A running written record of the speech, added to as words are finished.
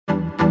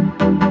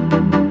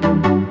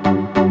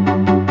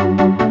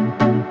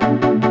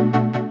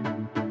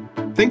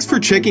Thanks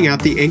for checking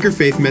out the Anchor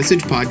Faith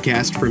Message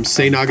podcast from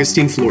St.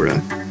 Augustine,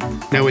 Florida.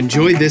 Now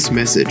enjoy this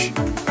message.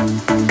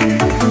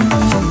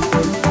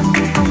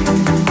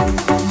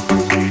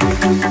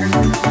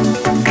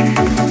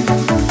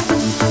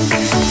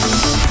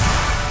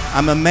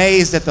 I'm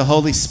amazed at the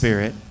Holy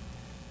Spirit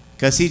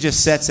because he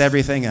just sets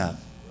everything up.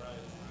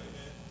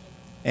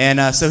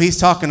 And so he's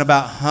talking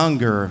about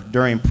hunger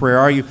during prayer.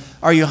 Are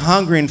you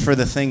hungering for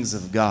the things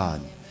of God?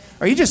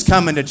 Are you just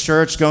coming to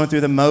church, going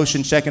through the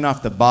motion, checking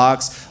off the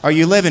box? Are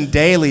you living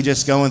daily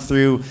just going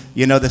through,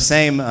 the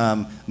same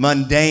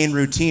mundane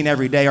routine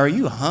every day? Are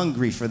you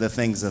hungry for the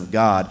things of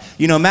God?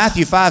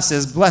 Matthew 5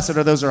 says, blessed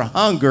are those who are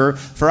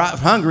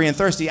hungry and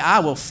thirsty. I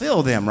will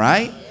fill them,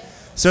 right?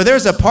 So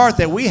there's a part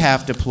that we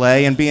have to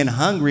play in being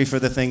hungry for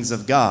the things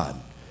of God.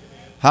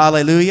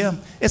 Hallelujah.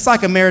 It's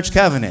like a marriage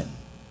covenant.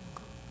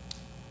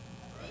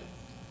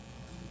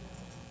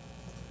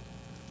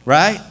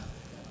 Right?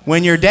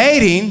 When you're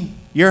dating,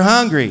 you're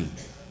hungry.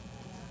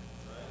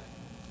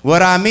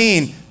 What I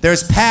mean,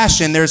 there's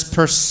passion, there's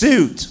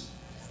pursuit.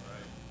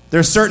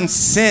 There's certain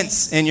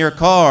scents in your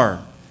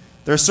car.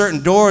 There's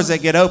certain doors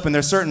that get open.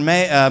 There's certain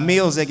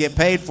meals that get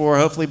paid for,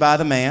 hopefully by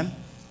the man.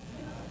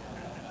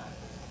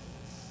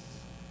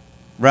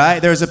 Right?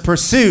 There's a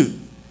pursuit.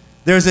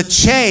 There's a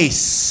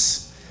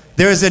chase.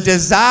 There's a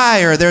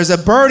desire. There's a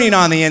burning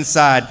on the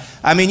inside.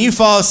 I mean, you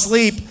fall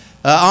asleep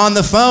on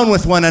the phone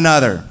with one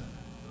another.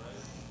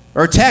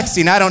 Or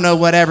texting. I don't know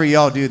whatever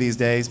y'all do these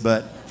days,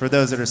 but for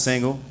those that are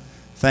single,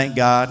 thank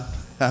God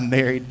I'm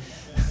married.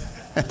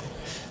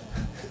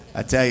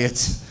 I tell you,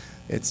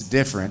 it's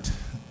different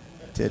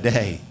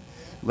today.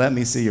 Let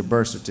me see your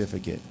birth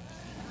certificate.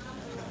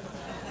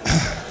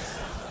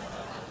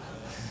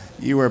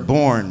 You were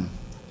born.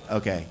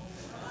 Okay.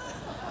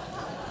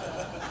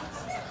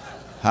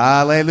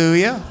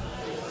 Hallelujah.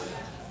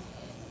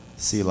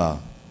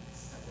 Selah.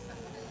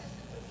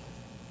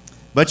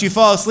 But you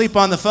fall asleep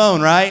on the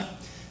phone, right?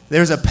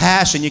 There's a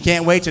passion. You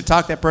can't wait to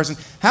talk to that person.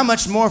 How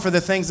much more for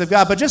the things of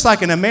God? But just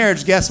like in a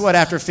marriage, guess what?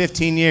 After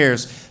 15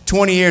 years,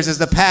 20 years, is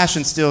the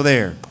passion still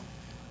there?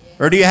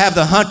 Or do you have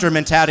the hunter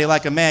mentality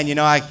like a man?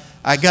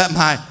 I got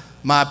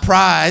my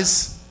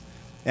prize,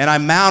 and I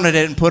mounted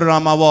it and put it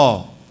on my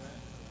wall.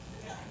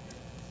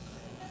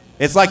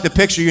 It's like the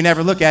picture you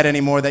never look at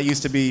anymore that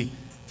used to be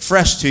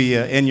fresh to you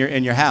in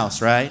your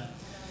house, right?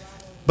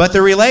 But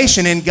the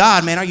relation in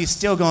God, man, are you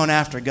still going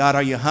after God?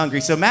 Are you hungry?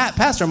 So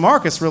Pastor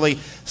Marcus really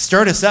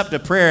stirred us up to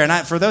prayer.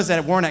 And for those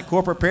that weren't at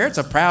corporate prayer, it's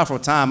a powerful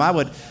time. I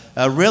would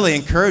really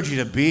encourage you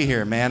to be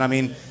here, man. I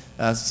mean,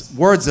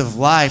 words of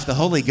life, the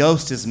Holy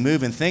Ghost is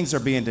moving. Things are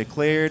being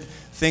declared.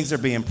 Things are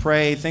being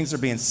prayed. Things are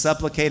being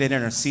supplicated,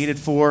 interceded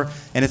for.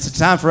 And it's a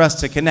time for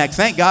us to connect.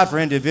 Thank God for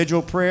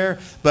individual prayer,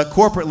 but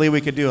corporately we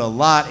could do a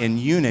lot in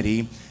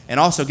unity and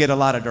also get a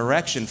lot of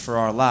direction for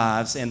our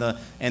lives and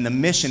the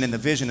mission and the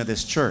vision of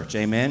this church.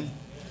 Amen?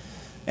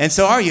 And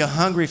so are you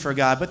hungry for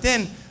God? But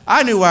then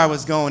I knew where I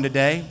was going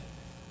today.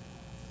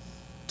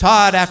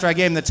 Todd, after I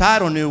gave him the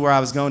title, knew where I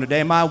was going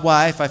today. My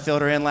wife, I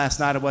filled her in last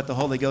night of what the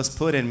Holy Ghost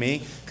put in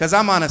me because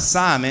I'm on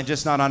assignment,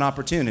 just not on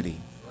opportunity.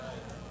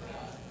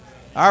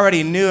 I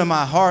already knew in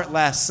my heart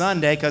last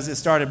Sunday because it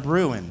started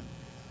brewing,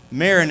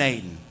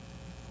 marinating.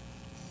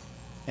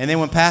 And then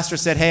when Pastor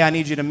said, hey, I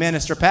need you to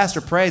minister,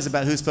 Pastor prays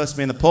about who's supposed to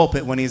be in the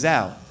pulpit when he's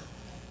out.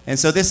 And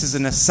so this is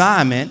an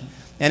assignment,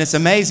 and it's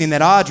amazing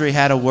that Audrey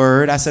had a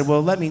word. I said,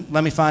 well, let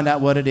me find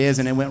out what it is,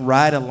 and it went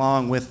right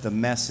along with the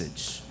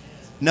message.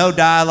 No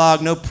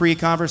dialogue, no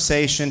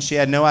pre-conversation. She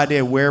had no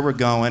idea where we're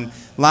going.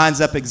 Lines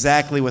up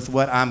exactly with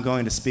what I'm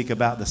going to speak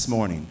about this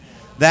morning.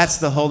 That's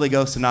the Holy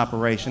Ghost in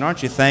operation.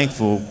 Aren't you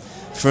thankful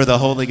for the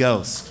Holy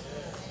Ghost?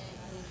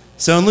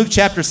 So in Luke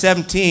chapter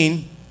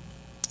 17,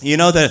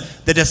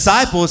 the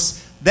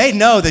disciples, they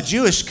know, the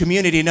Jewish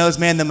community knows,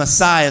 man, the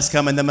Messiah is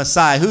coming, the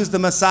Messiah. Who's the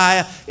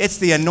Messiah? It's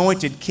the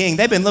anointed king.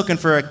 They've been looking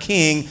for a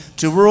king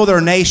to rule their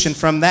nation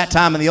from that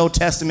time in the Old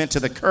Testament to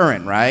the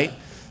current, right?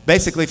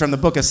 Basically from the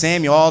book of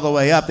Samuel all the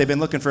way up, they've been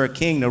looking for a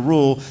king to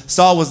rule.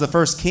 Saul was the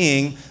first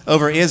king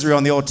over Israel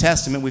in the Old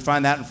Testament. We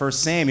find that in 1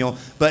 Samuel.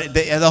 But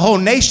the whole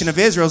nation of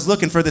Israel is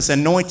looking for this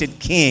anointed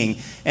king.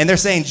 And they're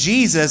saying,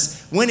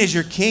 Jesus, when is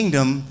your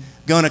kingdom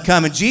going to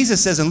come? And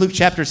Jesus says in Luke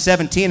chapter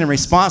 17, in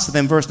response to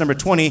them, verse number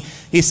 20,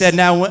 he said,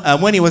 now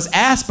when he was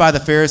asked by the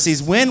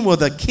Pharisees, when will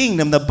the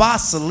kingdom, the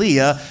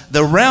basileia,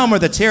 the realm or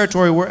the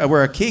territory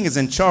where a king is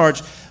in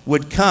charge,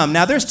 would come?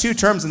 Now there's two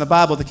terms in the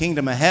Bible, the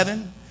kingdom of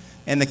heaven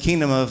and the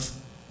kingdom of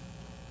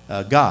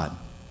God.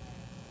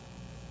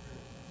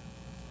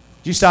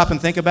 Do you stop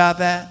and think about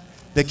that?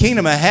 The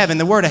kingdom of heaven,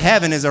 the word of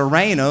heaven is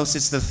reinos.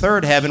 It's the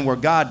third heaven where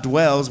God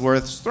dwells, where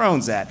his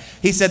throne's at.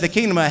 He said the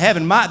kingdom of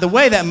heaven, the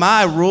way that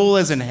my rule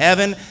is in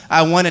heaven,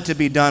 I want it to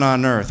be done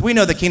on earth. We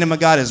know the kingdom of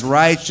God is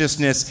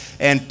righteousness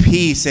and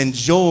peace and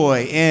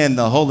joy in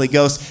the Holy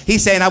Ghost.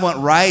 He's saying, I want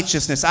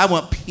righteousness, I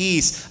want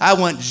peace, I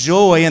want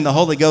joy in the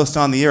Holy Ghost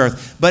on the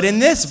earth. But in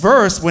this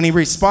verse, when he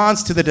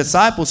responds to the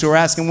disciples who are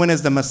asking, when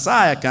is the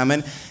Messiah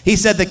coming? He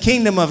said the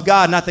kingdom of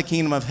God, not the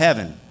kingdom of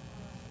heaven.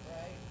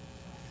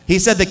 He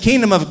said the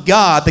kingdom of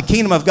God,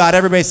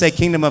 everybody say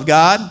kingdom of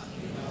God.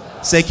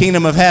 Say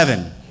kingdom of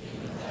heaven.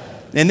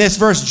 In this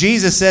verse,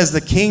 Jesus says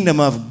the kingdom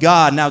of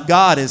God. Now,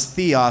 God is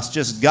theos,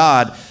 just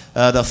God,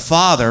 the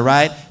Father,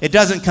 right? It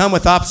doesn't come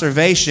with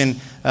observation.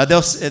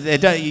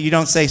 You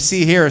don't say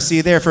see here or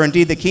see there, for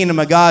indeed the kingdom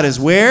of God is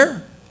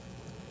where?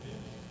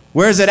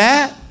 Where's it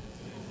at?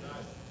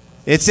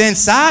 It's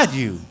inside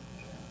you.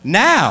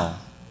 Now.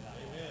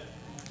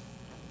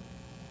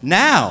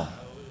 Now.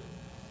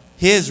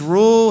 His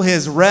rule,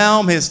 his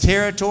realm, his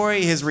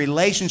territory, his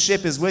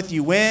relationship is with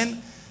you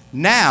when?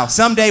 Now.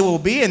 Someday we'll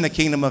be in the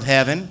kingdom of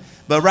heaven,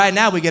 but right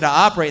now we get to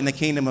operate in the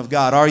kingdom of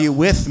God. Are you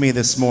with me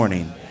this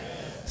morning?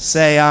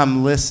 Say,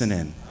 I'm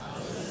listening.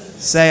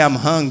 Say, I'm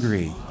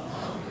hungry.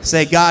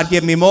 Say, God,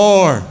 give me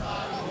more.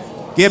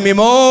 Give me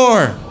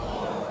more.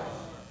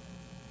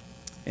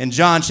 In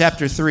John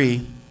chapter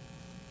 3,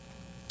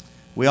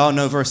 we all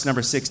know verse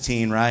number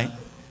 16, right?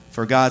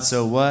 For God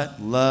so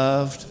what?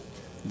 Loved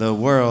the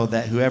world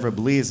that whoever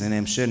believes in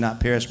him should not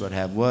perish but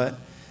have what?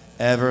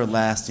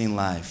 Everlasting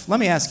life. Let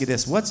me ask you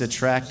this. What's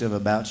attractive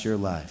about your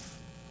life?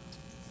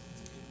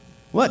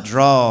 What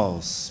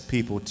draws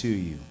people to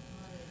you?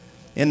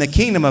 In the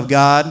kingdom of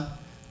God,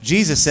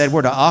 Jesus said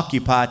we're to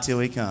occupy till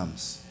he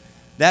comes.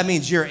 That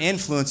means your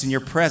influence and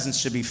your presence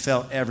should be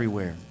felt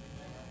everywhere.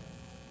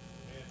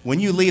 When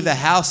you leave the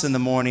house in the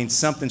morning,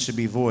 something should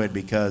be void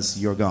because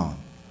you're gone.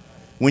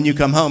 When you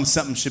come home,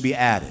 something should be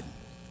added.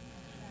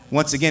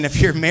 Once again, if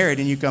you're married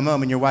and you come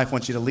home and your wife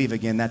wants you to leave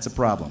again, that's a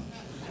problem.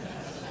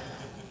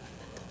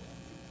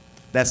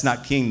 That's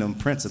not kingdom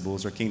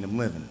principles or kingdom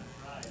living.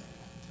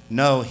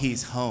 No,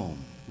 he's home,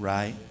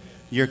 right?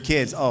 Your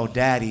kids, oh,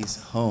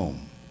 daddy's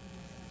home.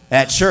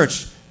 At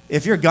church,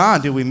 if you're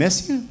gone, do we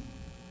miss you?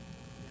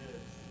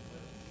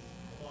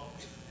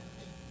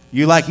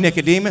 You like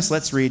Nicodemus?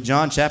 Let's read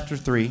John chapter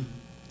 3.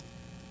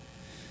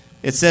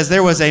 It says,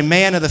 there was a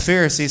man of the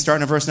Pharisees,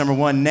 starting in verse number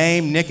 1,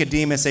 named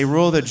Nicodemus, a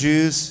ruler of the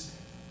Jews.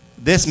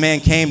 This man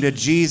came to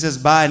Jesus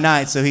by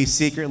night, so he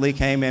secretly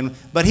came in.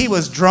 But he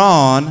was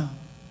drawn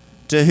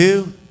to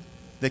who?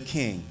 The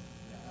king.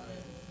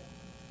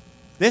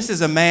 This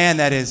is a man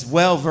that is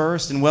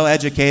well-versed and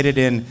well-educated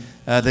in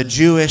the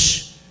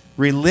Jewish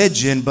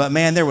religion. But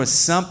man, there was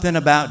something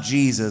about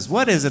Jesus.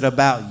 What is it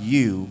about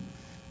you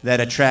that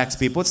attracts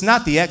people? It's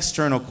not the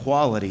external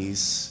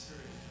qualities.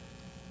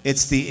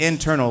 It's the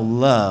internal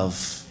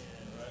love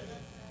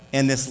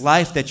and this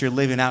life that you're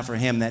living out for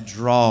him that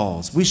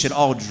draws. We should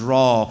all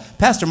draw.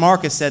 Pastor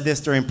Marcus said this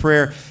during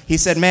prayer. He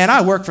said, man,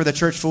 I work for the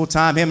church full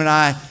time. Him and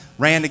I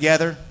ran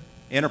together,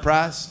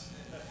 Enterprise,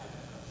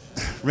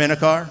 rent a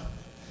car.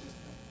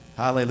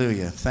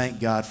 Hallelujah. Thank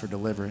God for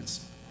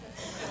deliverance.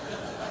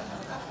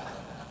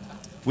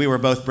 We were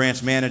both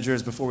branch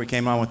managers before we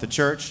came on with the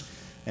church,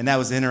 and that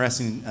was an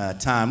interesting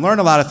time.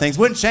 Learned a lot of things.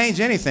 Wouldn't change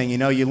anything. You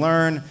know, you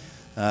learn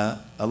a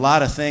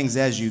lot of things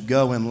as you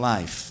go in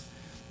life.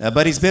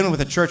 But he's been with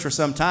the church for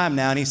some time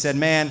now, and he said,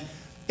 man,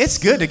 it's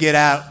good to get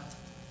out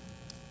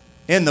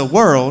in the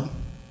world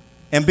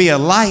and be a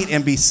light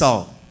and be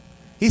salt.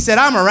 He said,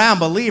 I'm around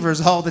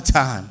believers all the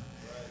time.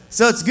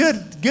 So it's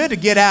good to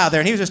get out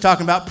there. And he was just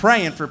talking about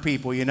praying for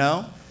people, you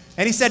know.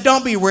 And he said,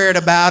 don't be weird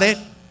about it,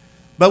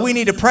 but we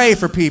need to pray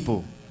for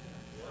people.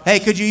 Hey,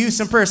 could you use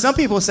some prayer? Some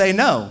people say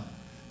no,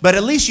 but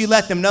at least you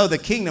let them know the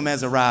kingdom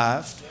has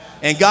arrived.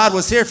 And God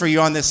was here for you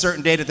on this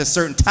certain date at this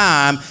certain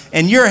time.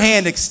 And your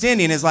hand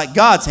extending is like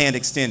God's hand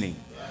extending.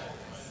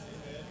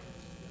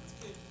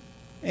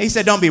 And he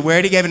said, don't be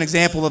weird. He gave an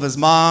example of his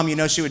mom. You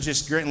know, she would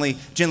just gently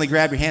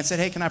grab your hand and said,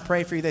 hey, can I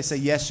pray for you? They say,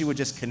 yes. She would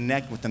just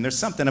connect with them. There's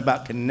something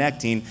about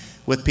connecting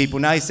with people.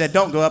 Now he said,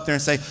 don't go up there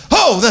and say,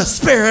 oh, the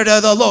Spirit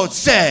of the Lord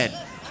said.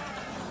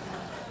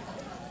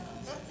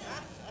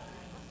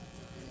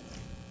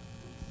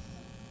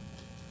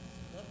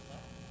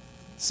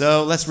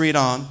 So let's read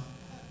on.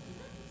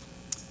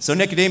 So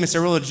Nicodemus,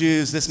 a ruler of the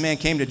Jews, this man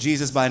came to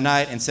Jesus by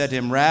night and said to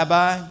him,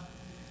 Rabbi,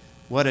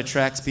 what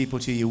attracts people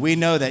to you? We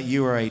know that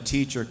you are a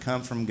teacher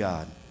come from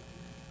God.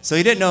 So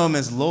he didn't know him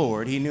as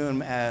Lord. He knew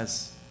him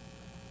as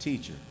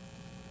teacher,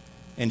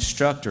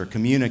 instructor,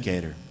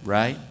 communicator,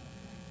 right?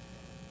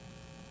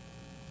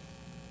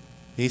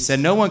 He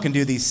said, no one can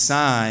do these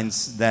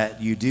signs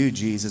that you do,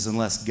 Jesus,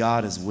 unless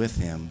God is with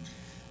him.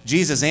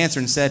 Jesus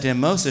answered and said to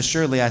him, most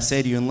assuredly I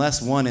say to you,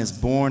 unless one is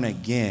born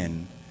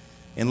again,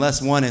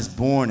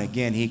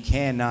 he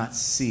cannot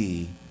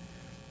see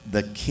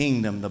the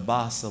kingdom, the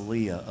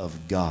basileia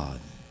of God.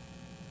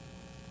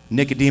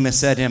 Nicodemus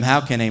said to him,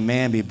 how can a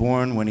man be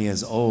born when he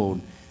is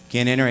old?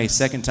 Can enter a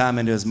second time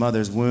into his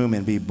mother's womb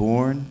and be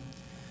born?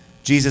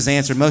 Jesus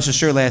answered, most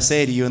assuredly I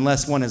say to you,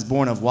 unless one is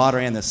born of water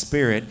and the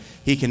Spirit,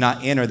 he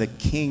cannot enter the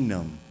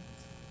kingdom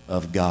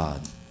of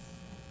God.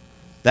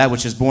 That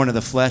which is born of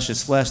the flesh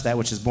is flesh, that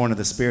which is born of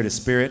the Spirit is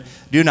spirit.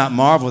 Do not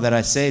marvel that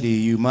I say to you,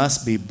 you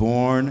must be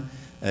born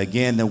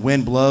again. The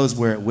wind blows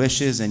where it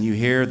wishes, and you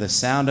hear the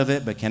sound of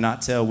it, but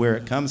cannot tell where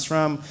it comes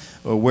from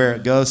or where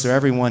it goes. So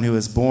everyone who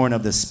is born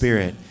of the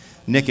Spirit.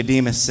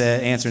 Nicodemus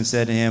answered and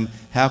said to him,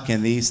 how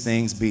can these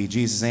things be?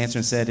 Jesus answered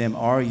and said to him,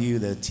 are you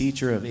the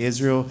teacher of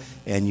Israel,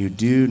 and you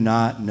do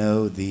not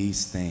know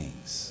these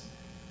things?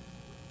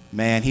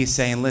 man, he's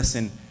saying,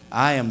 listen,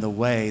 I am the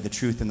way, the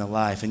truth, and the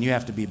life, and you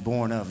have to be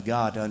born of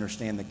God to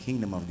understand the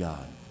kingdom of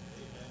God.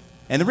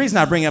 And the reason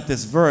I bring up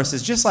this verse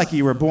is just like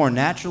you were born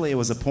naturally, it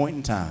was a point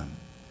in time.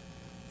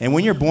 And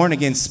when you're born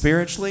again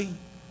spiritually,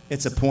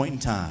 it's a point in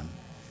time.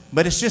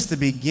 But it's just the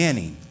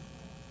beginning,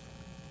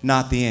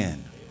 not the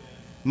end.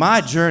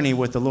 My journey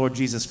with the Lord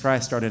Jesus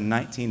Christ started in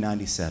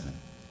 1997.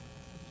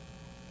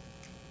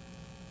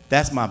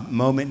 That's my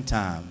moment in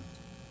time.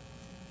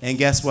 And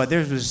guess what? There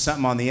was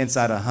something on the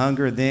inside, a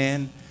hunger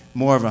then,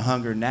 more of a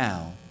hunger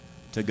now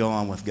to go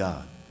on with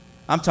God.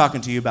 I'm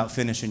talking to you about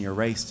finishing your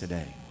race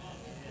today.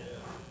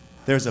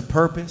 There's a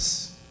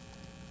purpose.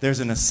 There's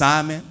an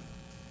assignment.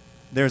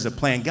 There's a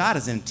plan. God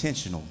is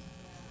intentional.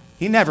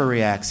 He never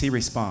reacts. He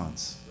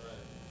responds.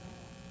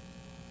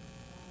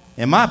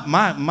 And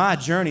my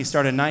journey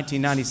started in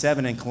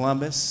 1997 in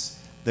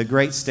Columbus, the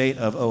great state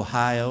of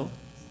Ohio.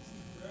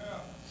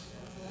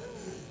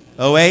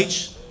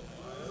 OH?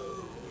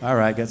 All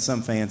right, got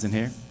some fans in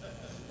here.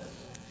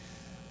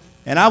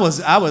 And I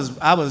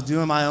was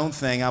doing my own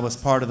thing. I was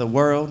part of the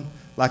world.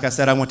 Like I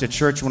said, I went to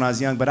church when I was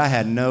young, but I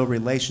had no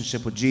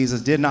relationship with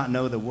Jesus, did not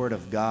know the Word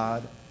of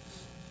God,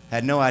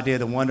 had no idea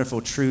the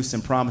wonderful truths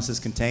and promises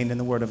contained in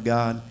the Word of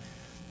God,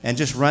 and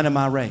just running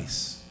my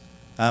race.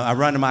 I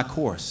run my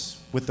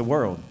course with the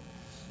world.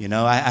 You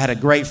know, I had a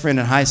great friend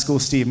in high school,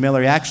 Steve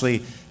Miller.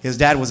 His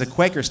dad was a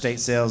Quaker State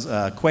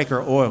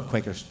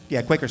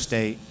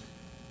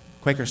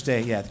Quaker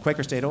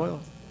State Oil.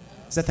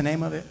 Is that the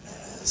name of it?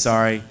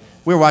 Sorry.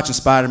 We were watching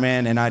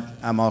Spider-Man, and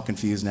I'm all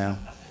confused now.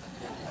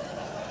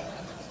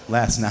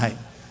 Last night,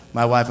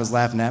 my wife was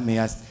laughing at me.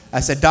 I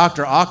said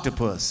Dr.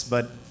 Octopus,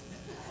 but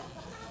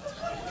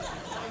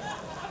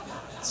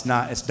it's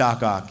not. It's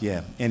Doc Ock,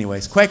 yeah.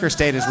 Anyways, Quaker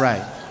State is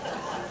right.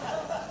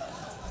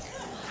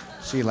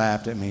 She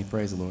laughed at me,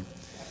 praise the Lord.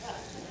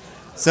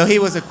 So he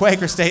was a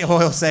Quaker State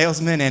oil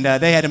salesman, and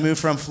they had to move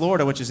from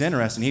Florida, which is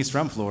interesting. He's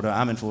from Florida.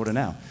 I'm in Florida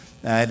now.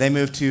 They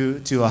moved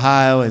to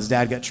Ohio. His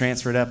dad got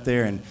transferred up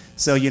there. And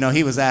so, you know,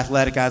 he was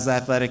athletic. I was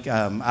athletic.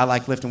 I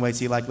liked lifting weights.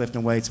 He liked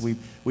lifting weights. We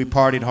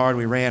partied hard.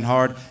 We ran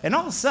hard. And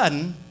all of a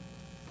sudden,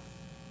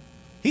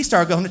 he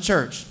started going to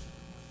church.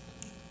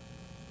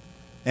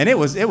 And it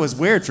was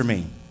weird for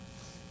me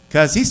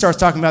because he starts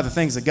talking about the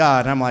things of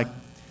God. And I'm like,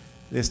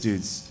 this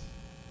dude's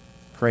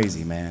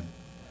crazy, man.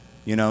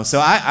 You know, so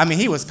I mean,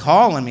 he was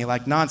calling me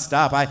like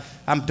nonstop.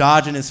 I'm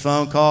dodging his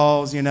phone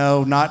calls, you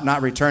know,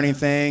 not returning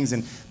things,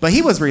 but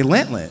he was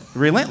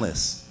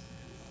relentless.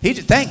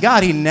 Thank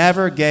God he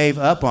never gave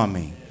up on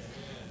me.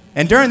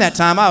 And during that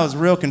time, I was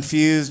real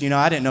confused. You know,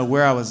 I didn't know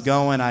where I was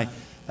going.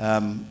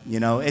 You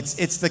know,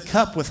 it's the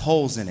cup with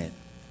holes in it.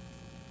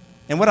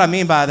 And what I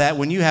mean by that,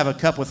 when you have a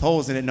cup with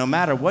holes in it, no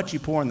matter what you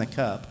pour in the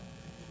cup,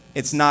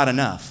 it's not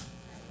enough.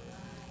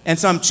 And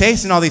so I'm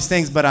chasing all these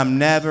things, but I'm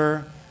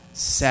never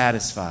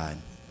satisfied.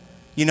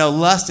 You know,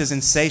 lust is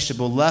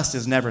insatiable. Lust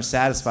is never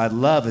satisfied.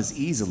 Love is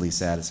easily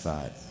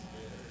satisfied.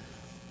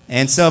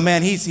 And so,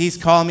 man, he's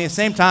calling me. At the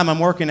same time, I'm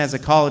working as a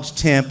college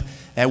temp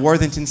at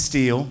Worthington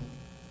Steel.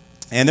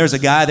 And there's a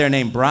guy there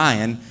named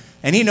Brian,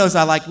 and he knows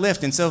I like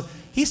lifting. So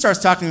he starts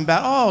talking to me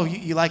about, oh,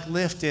 you like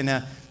lifting.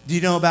 Do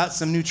you know about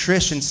some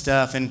nutrition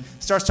stuff? And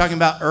starts talking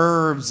about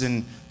herbs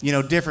and, you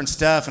know, different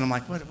stuff. And I'm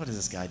like, what is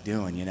this guy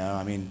doing, you know?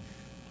 I mean,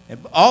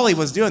 all he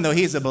was doing, though,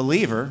 he's a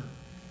believer.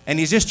 And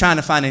he's just trying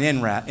to find an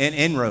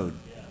inroad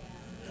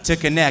to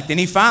connect. And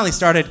he finally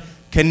started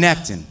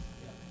connecting.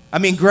 I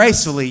mean,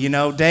 gracefully, you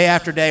know, day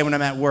after day when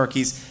I'm at work.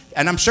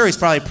 And I'm sure he's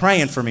probably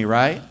praying for me,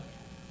 right?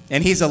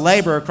 And he's a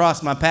laborer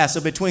across my path.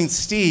 So between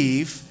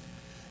Steve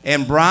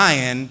and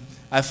Brian,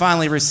 I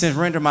finally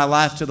surrendered my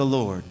life to the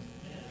Lord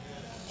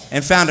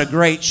and found a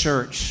great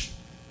church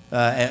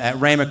at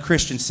Rhema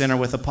Christian Center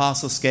with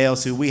Apostle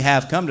Scales, who we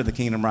have come to the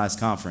Kingdom Rise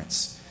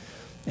Conference.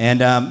 And,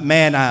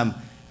 man,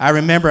 I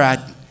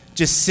remember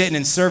just sitting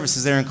in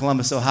services there in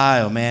Columbus,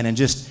 Ohio, man, and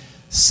just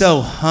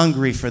so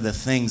hungry for the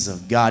things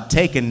of God,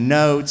 taking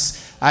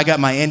notes. I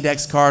got my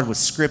index card with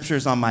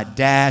scriptures on my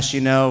dash,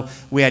 you know.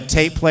 We had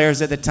tape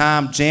players at the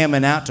time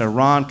jamming out to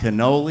Ron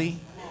Canoli.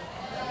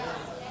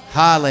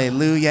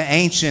 Hallelujah,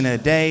 Ancient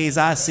of Days,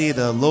 I see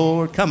the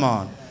Lord. Come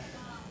on,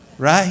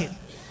 right?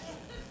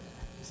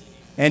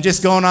 And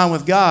just going on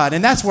with God.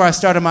 And that's where I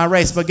started my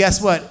race. But guess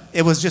what?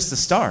 It was just the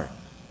start.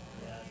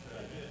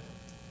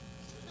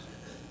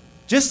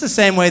 Just the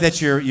same way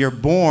that you're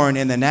born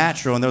in the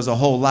natural and there's a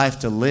whole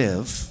life to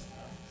live,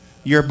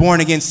 you're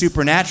born again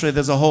supernaturally,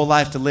 there's a whole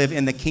life to live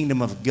in the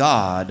kingdom of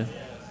God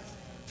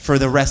for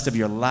the rest of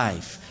your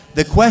life.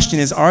 The question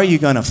is, are you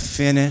going to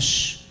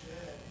finish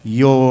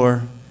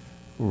your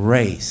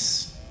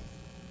race?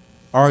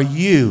 Are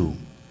you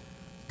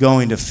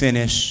going to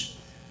finish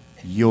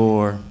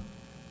your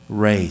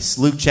race?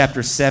 Luke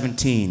chapter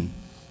 17,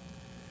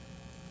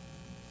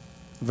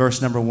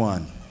 verse number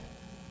 1.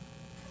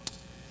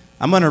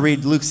 I'm going to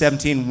read Luke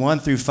 17, 1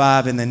 through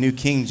 5 in the New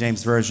King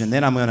James Version.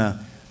 Then I'm going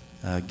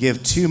to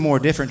give two more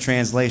different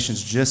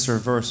translations just for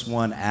verse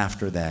 1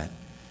 after that.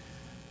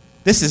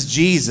 This is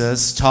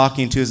Jesus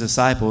talking to his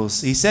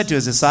disciples. He said to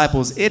his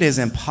disciples, "It is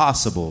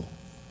impossible."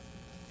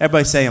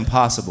 Everybody say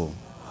impossible.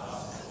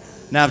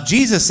 Now, if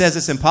Jesus says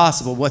it's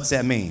impossible, what's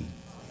that mean?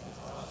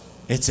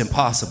 It's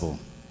impossible.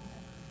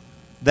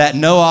 That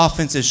no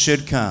offenses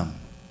should come.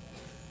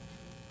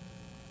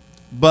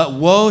 But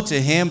woe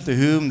to him through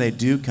whom they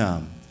do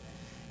come.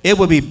 It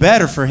would be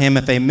better for him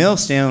if a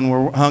millstone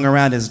were hung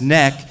around his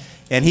neck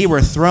and he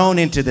were thrown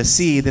into the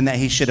sea than that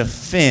he should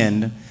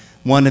offend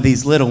one of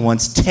these little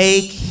ones.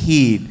 Take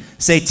heed.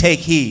 Say, take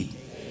heed.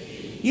 Take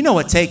heed. You know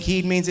what take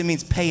heed means? It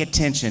means pay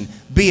attention,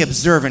 be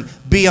observant,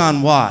 be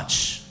on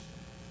watch.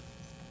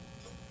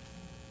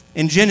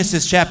 In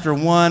Genesis chapter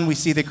 1, we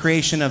see the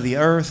creation of the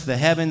earth, the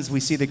heavens. We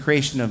see the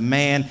creation of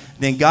man.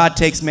 Then God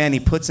takes man, he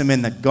puts him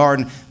in the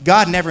garden.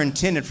 God never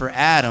intended for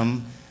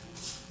Adam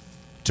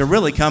to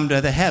really come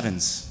to the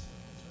heavens.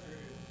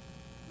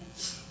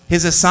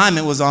 His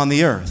assignment was on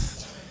the earth.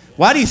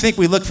 Why do you think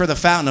we look for the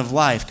fountain of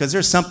life? Because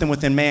there's something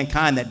within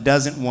mankind that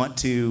doesn't want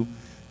to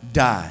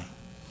die.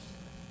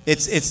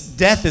 It's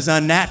death is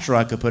unnatural,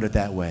 I could put it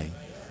that way.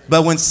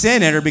 But when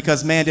sin entered,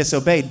 because man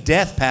disobeyed,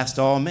 death passed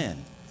all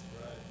men.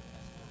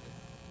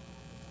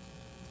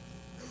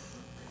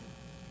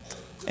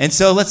 And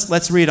so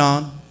let's read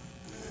on.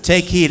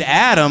 Take heed.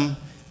 Adam,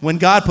 when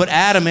God put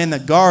Adam in the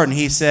garden,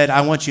 he said,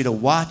 I want you to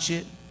watch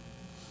it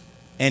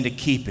and to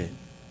keep it.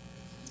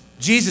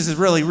 Jesus is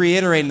really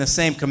reiterating the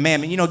same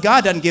commandment. You know,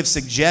 God doesn't give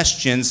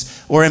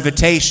suggestions or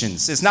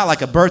invitations. It's not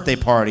like a birthday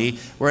party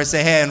where it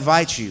say, hey, I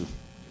invite you.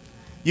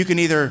 You can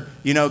either,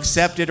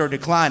 accept it or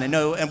decline it.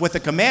 No, and with the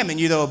commandment,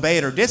 you either obey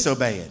it or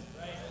disobey it.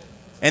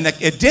 And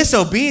the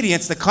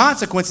disobedience, the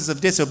consequences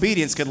of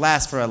disobedience could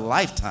last for a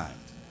lifetime.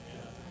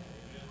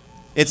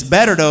 It's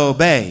better to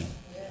obey.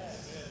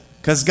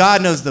 Because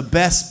God knows the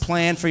best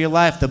plan for your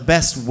life, the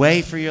best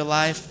way for your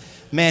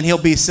life. Man, he'll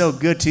be so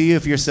good to you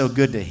if you're so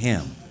good to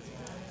him.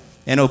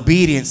 And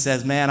obedience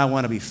says, man, I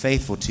want to be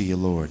faithful to you,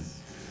 Lord.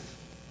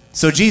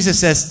 So Jesus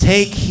says,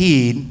 take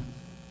heed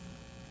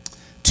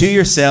to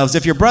yourselves.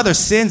 If your brother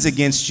sins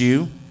against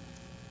you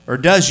or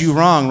does you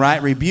wrong, right,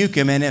 rebuke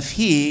him. And if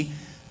he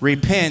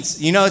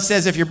repents, it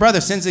says if your brother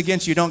sins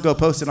against you, don't go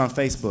post it on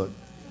Facebook.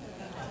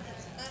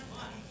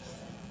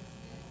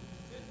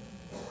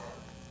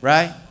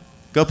 Right?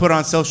 Go put it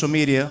on social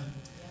media.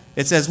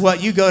 It says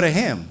what? You go to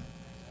him.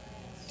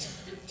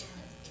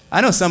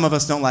 I know some of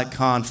us don't like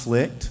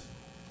conflict.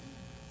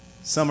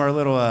 Some are a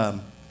little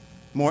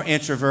more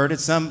introverted.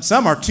 Some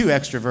are too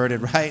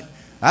extroverted, right?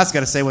 I just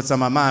got to say what's on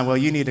my mind. Well,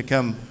 you need to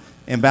come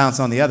and bounce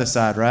on the other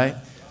side, right?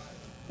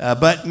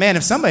 But, man,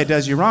 if somebody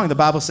does you wrong, the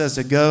Bible says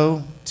to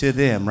go to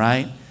them,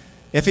 right?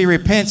 If he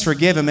repents,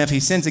 forgive him. If he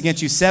sins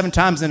against you 7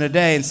 times in a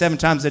day and 7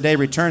 times a day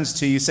returns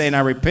to you saying, I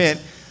repent,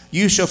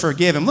 you shall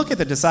forgive him. Look at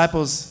the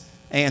disciples'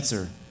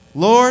 answer.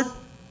 Lord,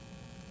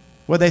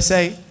 what they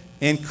say?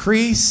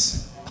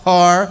 Increase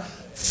our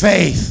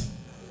faith.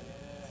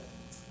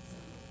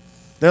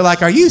 They're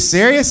like, are you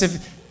serious?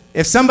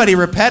 If somebody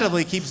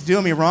repetitively keeps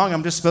doing me wrong,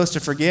 I'm just supposed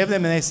to forgive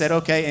them? And they said,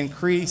 okay,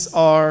 increase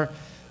our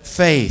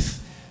faith.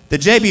 The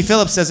J.B.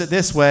 Phillips says it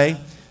this way.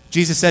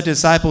 Jesus said to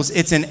disciples,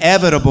 it's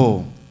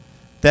inevitable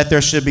that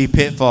there should be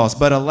pitfalls,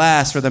 but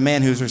alas for the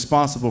man who's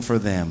responsible for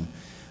them.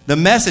 The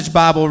Message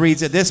Bible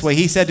reads it this way.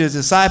 He said to his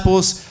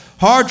disciples,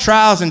 hard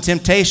trials and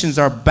temptations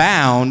are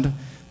bound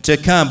to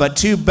come, but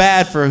too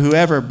bad for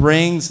whoever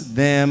brings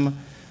them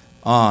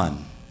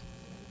on.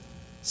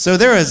 So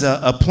there is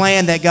a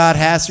plan that God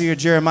has for you.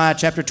 Jeremiah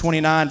chapter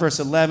 29, verse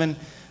 11.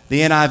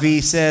 The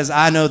NIV says,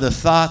 I know the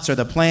thoughts or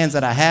the plans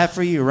that I have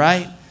for you,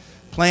 right?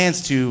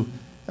 Plans to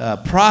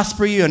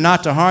prosper you and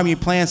not to harm you,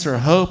 plans for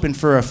hope and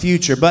for a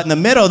future. But in the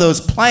middle of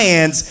those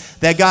plans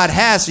that God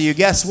has for you,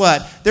 guess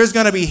what? There's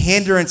going to be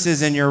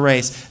hindrances in your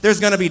race. There's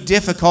going to be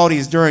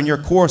difficulties during your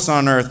course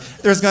on earth.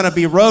 There's going to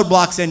be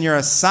roadblocks in your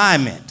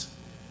assignment.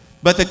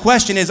 But the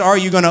question is, are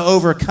you going to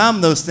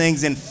overcome those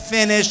things and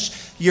finish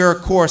your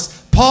course?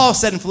 Paul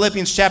said in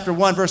Philippians chapter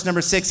 1, verse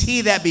number 6,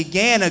 he that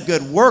began a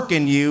good work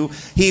in you,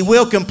 he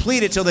will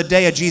complete it till the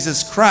day of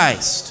Jesus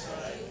Christ.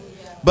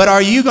 But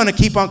are you going to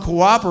keep on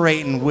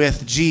cooperating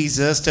with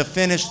Jesus to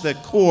finish the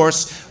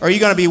course? Or are you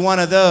going to be one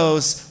of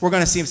those, we're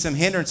going to see some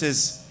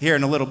hindrances here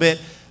in a little bit,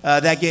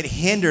 that get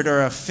hindered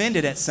or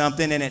offended at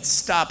something and it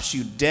stops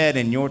you dead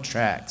in your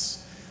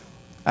tracks?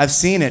 I've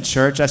seen it,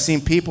 church. I've seen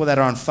people that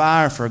are on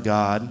fire for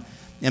God,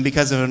 and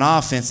because of an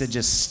offense, it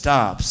just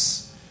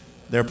stops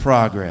their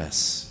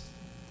progress.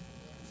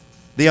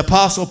 The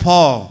Apostle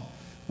Paul,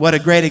 what a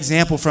great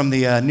example from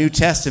the New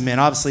Testament.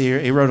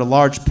 Obviously, he wrote a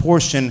large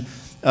portion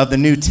of the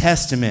New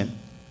Testament.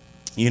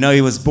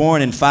 He was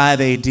born in 5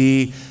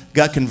 A.D.,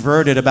 got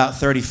converted about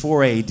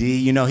 34 A.D.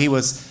 He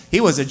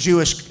was a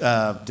Jewish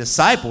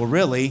disciple,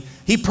 really.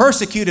 He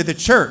persecuted the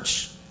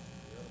church.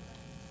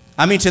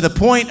 To the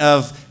point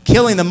of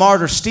killing the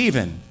martyr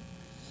Stephen.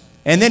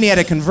 And then he had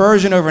a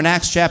conversion over in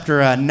Acts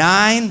chapter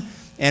 9.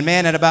 And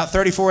man, at about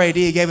 34 AD,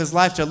 he gave his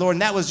life to the Lord.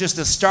 And that was just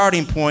the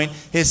starting point,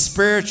 his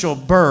spiritual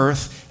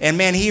birth. And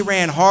man, he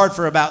ran hard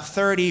for about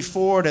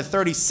 34 to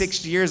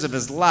 36 years of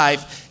his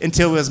life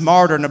until he was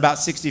martyred in about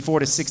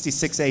 64 to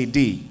 66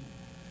 AD.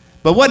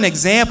 But what an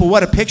example,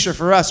 what a picture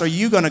for us. Are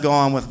you going to go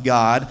on with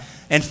God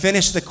and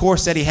finish the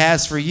course that he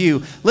has for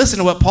you. Listen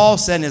to what Paul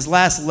said in his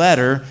last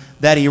letter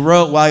that he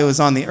wrote while he was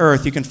on the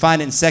earth. You can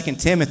find it in 2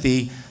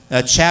 Timothy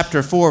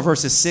chapter 4,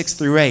 verses 6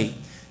 through 8.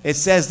 It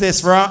says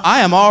this, "For I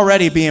am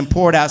already being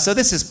poured out." So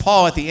this is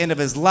Paul at the end of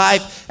his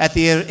life, at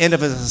the end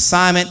of his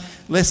assignment.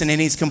 Listen,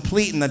 and he's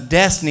completing the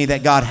destiny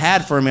that God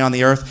had for him on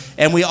the earth.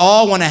 And we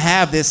all want to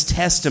have this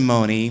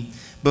testimony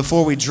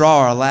before we draw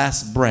our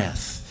last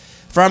breath.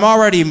 "For I'm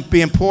already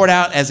being poured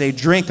out as a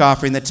drink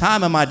offering. The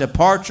time of my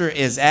departure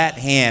is at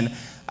hand.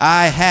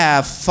 I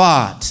have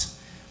fought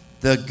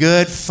the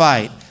good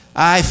fight.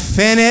 I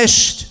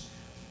finished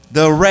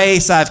the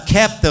race. I've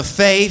kept the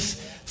faith.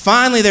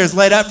 Finally, there's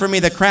laid up for me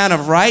the crown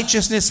of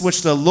righteousness,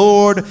 which the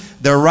Lord,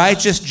 the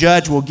righteous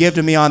judge, will give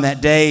to me on that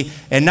day,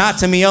 and not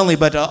to me only,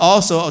 but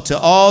also to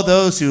all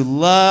those who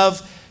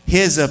love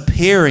his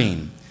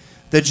appearing."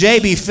 The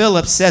J.B.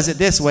 Phillips says it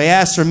this way,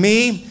 "As for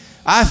me,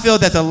 I feel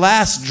that the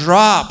last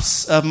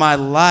drops of my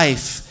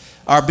life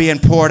are being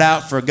poured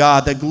out for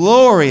God. The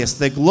glorious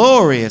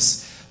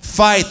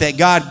fight that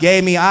God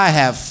gave me, I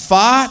have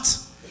fought.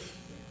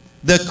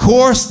 The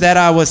course that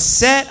I was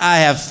set, I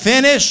have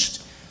finished.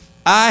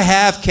 I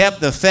have kept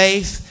the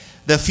faith.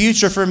 The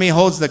future for me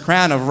holds the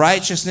crown of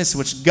righteousness,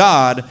 which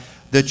God,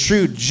 the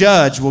true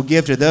judge, will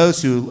give to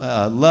those who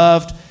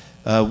loved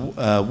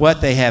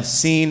what they have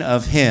seen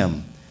of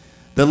him."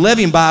 The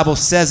Living Bible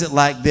says it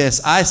like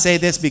this, "I say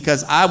this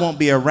because I won't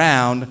be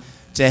around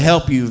to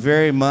help you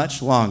very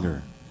much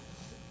longer.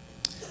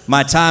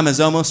 My time has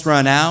almost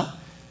run out."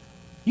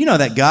 You know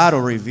that God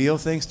will reveal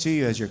things to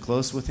you as you're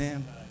close with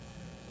him.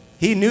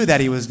 He knew that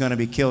he was going to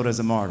be killed as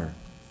a martyr.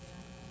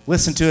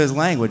 Listen to his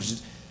language.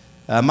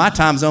 My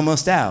time's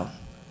almost out.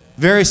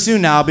 Very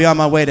soon now I'll be on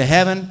my way to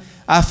heaven.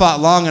 I fought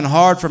long and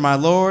hard for my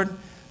Lord,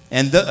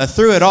 and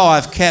through it all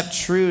I've kept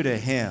true to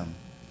him.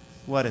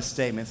 What a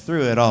statement.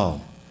 Through it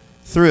all.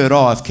 Through it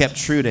all I've kept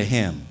true to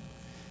him.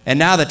 And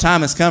now the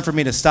time has come for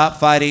me to stop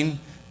fighting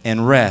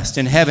and rest.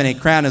 In heaven a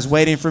crown is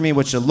waiting for me,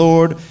 which the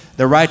Lord,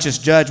 the righteous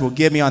judge, will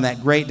give me on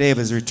that great day of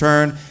his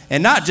return.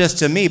 And not just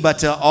to me, but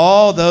to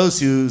all those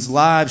whose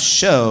lives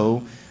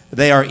show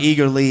they are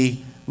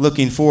eagerly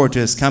looking forward to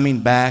his coming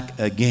back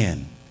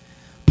again.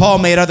 Paul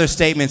made other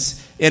statements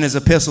in his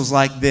epistles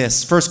like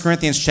this. 1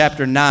 Corinthians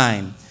chapter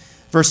 9,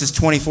 verses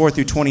 24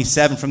 through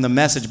 27 from the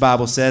Message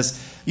Bible says,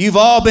 "You've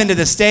all been to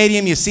the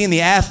stadium. You've seen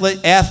the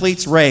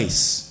athletes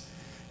race.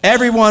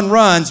 Everyone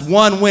runs,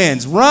 one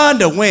wins. Run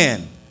to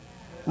win.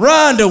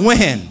 Run to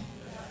win.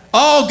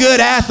 All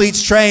good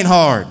athletes train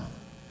hard.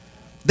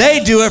 They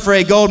do it for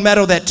a gold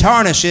medal that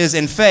tarnishes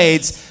and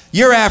fades.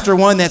 You're after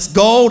one that's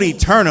gold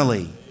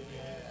eternally."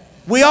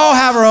 We all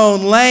have our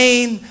own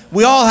lane.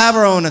 We all have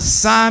our own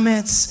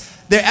assignments.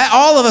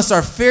 All of us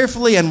are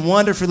fearfully and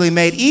wonderfully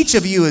made. Each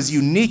of you is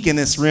unique in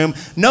this room.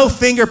 No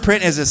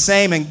fingerprint is the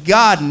same, and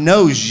God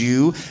knows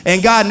you,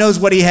 and God knows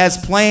what he has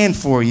planned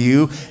for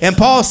you. And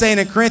Paul's saying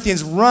in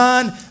Corinthians,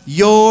 run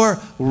your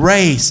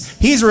race.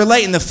 He's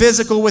relating the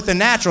physical with the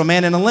natural,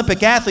 man. And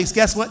Olympic athletes,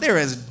 guess what? There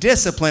is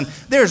discipline.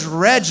 There's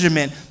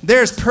regiment.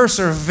 There's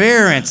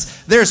perseverance.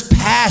 There's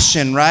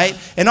passion, right?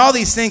 And all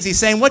these things, he's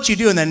saying what you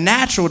do in the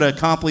natural to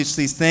accomplish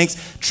these things,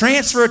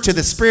 transfer it to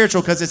the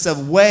spiritual because it's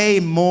of way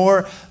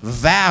more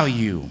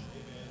value.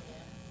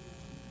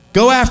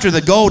 Go after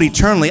the gold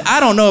eternally. I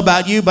don't know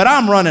about you, but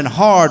I'm running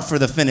hard for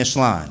the finish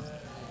line.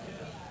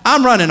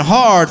 I'm running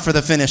hard for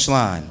the finish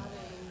line.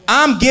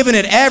 I'm giving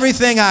it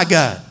everything I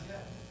got.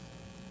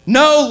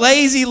 No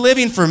lazy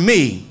living for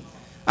me.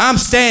 I'm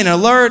staying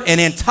alert and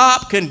in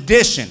top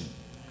condition.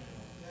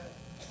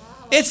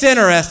 It's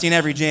interesting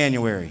every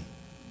January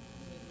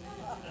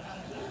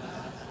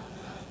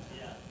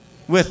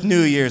with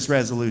New Year's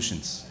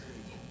resolutions.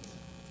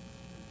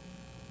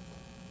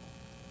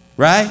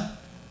 Right?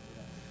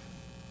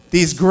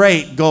 These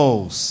great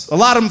goals. A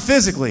lot of them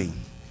physically.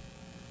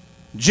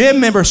 Gym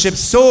memberships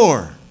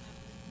soar.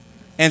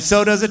 And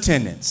so does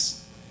attendance.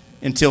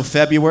 Until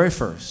February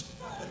 1st.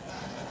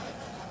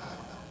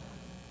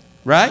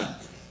 Right?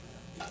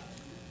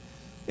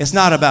 It's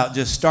not about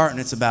just starting,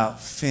 it's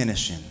about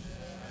finishing.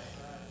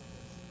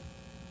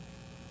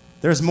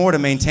 There's more to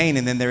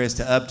maintaining than there is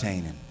to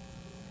obtaining.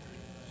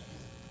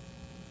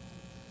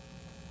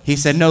 He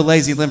said, no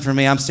lazy limb for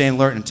me. I'm staying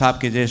alert in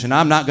top condition.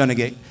 I'm not going to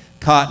get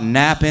caught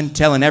napping,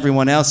 telling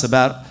everyone else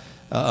about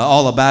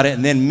all about it,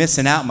 and then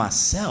missing out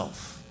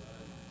myself.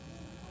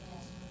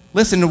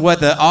 Listen to what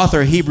the author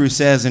of Hebrews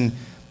says in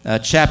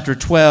chapter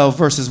 12,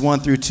 verses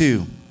 1 through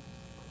 2.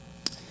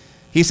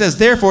 He says,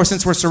 therefore,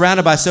 since we're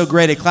surrounded by so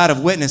great a cloud of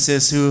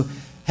witnesses who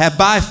have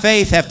by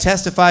faith have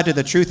testified to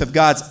the truth of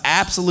God's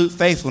absolute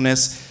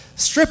faithfulness,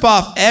 strip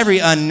off every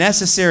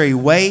unnecessary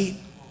weight.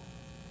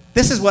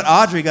 This is what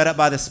Audrey got up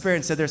by the Spirit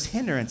and said, there's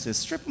hindrances.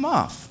 Strip them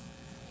off.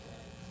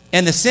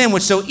 And the sin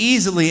which so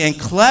easily and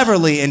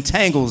cleverly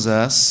entangles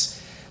us,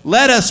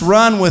 let us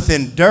run with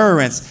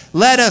endurance.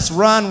 Let us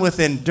run with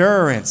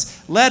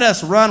endurance. Let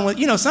us run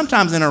with,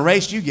 sometimes in a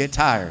race you get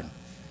tired.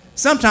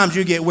 Sometimes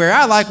you get weary.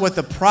 I like what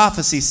the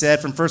prophecy said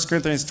from 1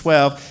 Corinthians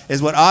 12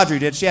 is what Audrey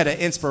did. She had an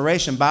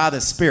inspiration by the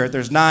Spirit.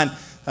 There's 9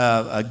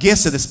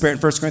 gifts of the Spirit in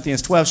 1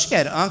 Corinthians 12. She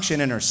had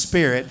unction in her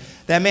spirit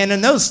that, man,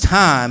 in those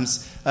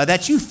times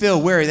that you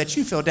feel weary, that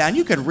you feel down,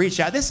 you could reach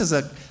out. This is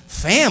a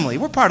family.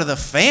 We're part of the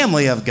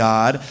family of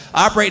God,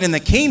 operating in the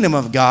kingdom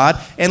of God.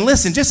 And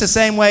listen, just the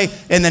same way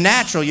in the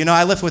natural,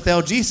 I lift with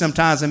LG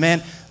sometimes, and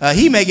man,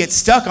 he may get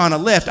stuck on a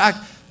lift.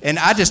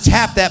 I just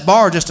tap that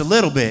bar just a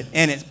little bit,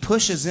 and it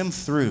pushes him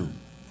through.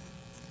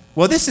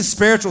 Well, this is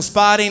spiritual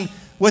spotting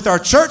with our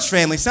church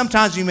family.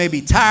 Sometimes you may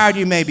be tired,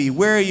 you may be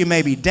weary, you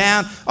may be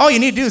down. All you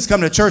need to do is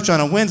come to church on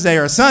a Wednesday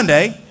or a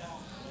Sunday,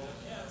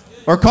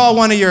 or call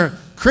one of your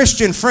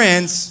Christian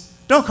friends.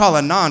 Don't call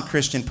a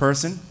non-Christian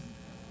person.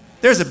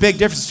 There's a big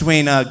difference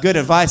between good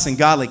advice and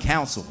godly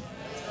counsel.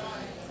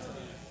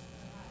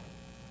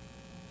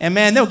 And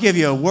man, they'll give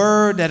you a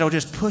word that'll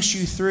just push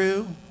you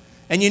through.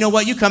 And you know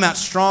what? You come out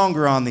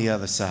stronger on the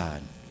other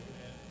side.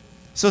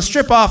 So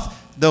strip off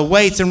the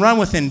weights and run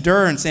with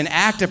endurance and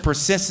active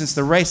persistence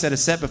the race that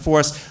is set before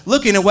us,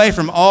 looking away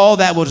from all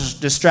that will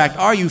distract.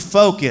 Are you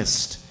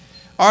focused?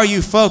 Are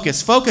you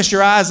focused? Focus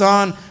your eyes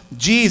on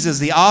Jesus,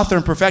 the author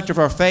and perfecter of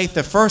our faith,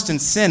 the first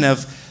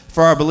incentive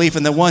for our belief,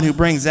 and the one who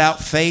brings out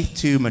faith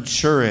to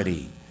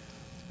maturity,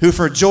 who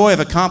for joy of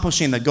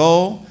accomplishing the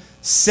goal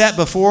set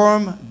before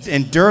him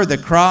endured the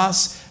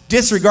cross,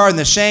 disregarding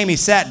the shame, he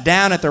sat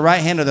down at the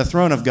right hand of the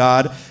throne of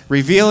God,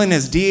 revealing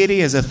his deity,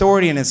 his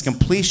authority, and his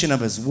completion of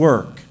his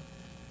work.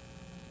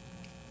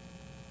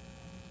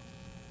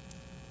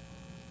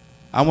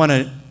 I want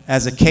to,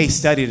 as a case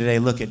study today,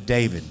 look at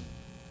David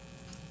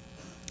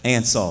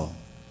and Saul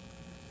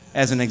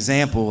as an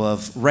example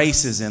of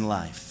races in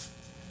life.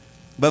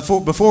 But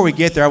before we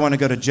get there, I want to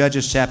go to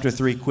Judges chapter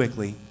 3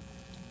 quickly.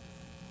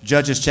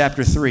 Judges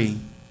chapter 3.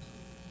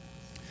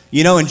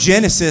 In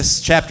Genesis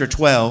chapter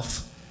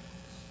 12,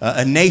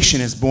 a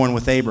nation is born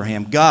with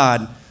Abraham.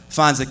 God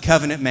finds a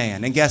covenant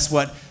man. And guess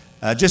what?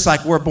 Just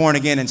like we're born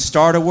again and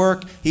start a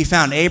work, he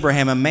found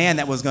Abraham, a man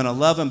that was going to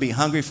love him, be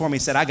hungry for him. He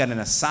said, I got an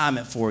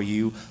assignment for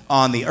you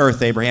on the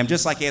earth, Abraham,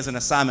 just like he has an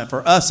assignment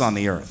for us on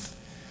the earth.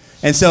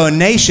 And so a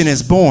nation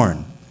is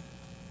born,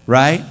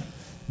 right?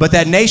 But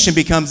that nation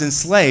becomes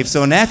enslaved.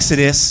 So in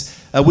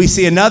Exodus, we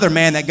see another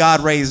man that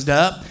God raised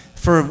up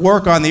for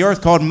work on the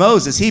earth called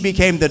Moses. He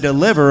became the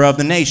deliverer of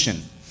the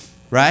nation,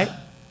 right?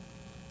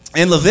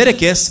 In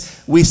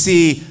Leviticus, we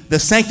see the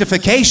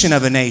sanctification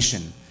of a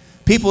nation.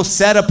 People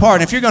set apart.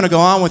 And if you're going to go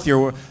on with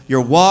your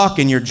walk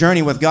and your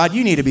journey with God,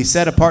 you need to be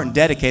set apart and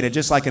dedicated,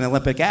 just like an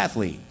Olympic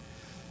athlete.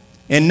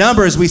 In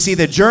Numbers, we see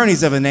the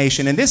journeys of a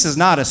nation. And this is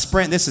not a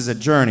sprint. This is a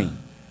journey.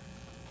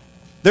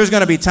 There's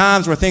going to be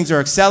times where things are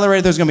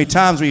accelerated. There's going to be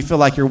times where you feel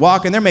like you're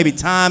walking. There may be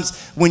times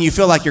when you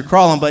feel like you're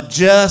crawling. But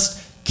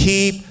just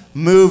keep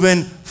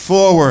moving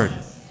forward.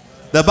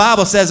 The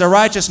Bible says a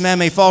righteous man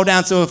may fall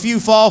down. So if you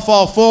fall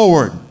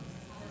forward,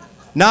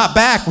 not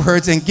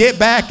backwards, and get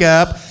back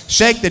up.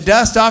 Shake the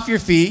dust off your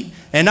feet,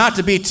 and not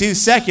to be too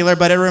secular,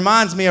 but it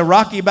reminds me of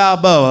Rocky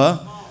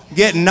Balboa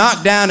getting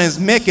knocked down as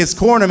Mick, his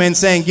cornerman,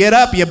 saying, get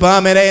up, you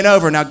bum, it ain't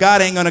over. Now,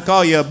 God ain't going to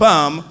call you a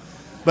bum,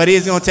 but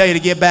he's going to tell you to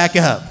get back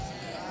up.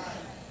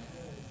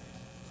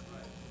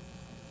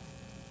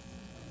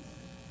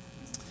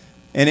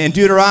 And in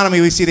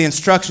Deuteronomy, we see the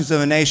instructions of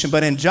a nation,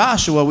 but in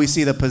Joshua, we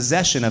see the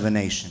possession of a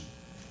nation.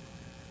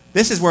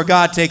 This is where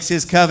God takes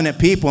his covenant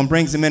people and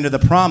brings them into the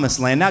promised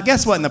land. Now,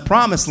 guess what? In the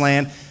promised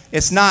land,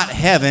 it's not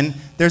heaven.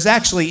 There's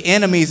actually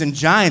enemies and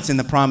giants in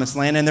the promised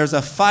land, and there's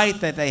a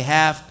fight that they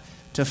have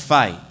to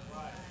fight.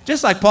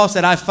 Just like Paul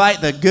said, I fight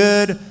the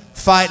good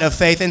fight of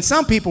faith. And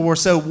some people were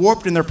so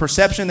warped in their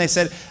perception, they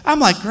said,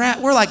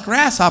 we're like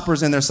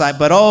grasshoppers in their sight.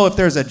 But if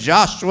there's a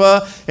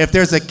Joshua, if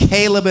there's a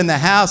Caleb in the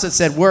house that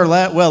said, we're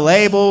well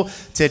able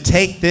to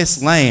take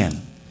this land.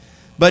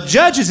 But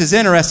Judges is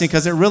interesting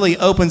because it really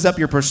opens up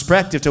your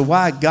perspective to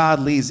why God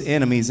leaves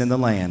enemies in the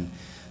land.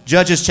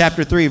 Judges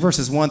chapter 3,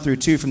 verses 1 through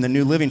 2 from the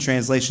New Living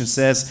Translation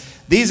says,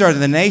 these are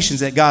the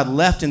nations that God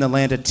left in the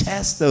land to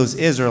test those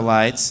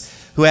Israelites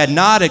who had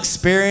not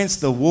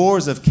experienced the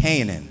wars of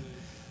Canaan.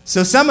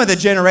 So some of the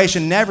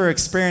generation never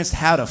experienced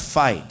how to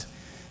fight.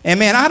 And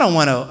man, I don't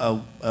want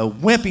a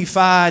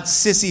wimpy-fied,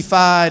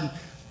 sissy-fied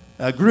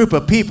group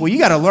of people. You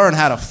got to learn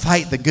how to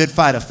fight the good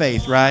fight of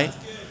faith, right?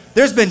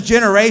 There's been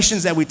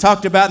generations that we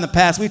talked about in the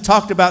past. We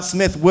talked about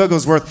Smith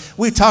Wigglesworth.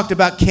 We talked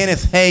about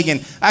Kenneth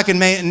Hagin. I can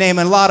name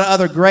a lot of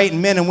other great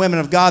men and women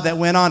of God that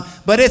went on.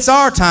 But it's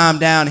our time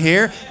down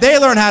here. They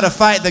learned how to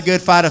fight the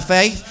good fight of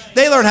faith.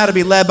 They learned how to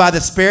be led by the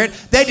Spirit.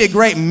 They did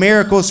great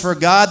miracles for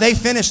God. They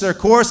finished their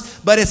course.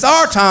 But it's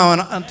our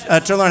time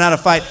to learn how to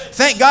fight.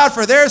 Thank God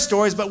for their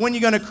stories. But when are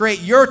you going to create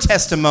your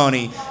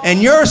testimony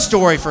and your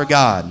story for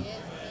God?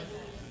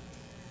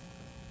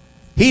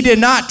 He did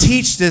not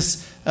teach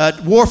this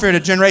warfare to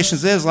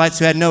generations of Israelites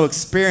who had no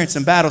experience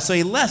in battle. So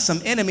he left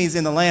some enemies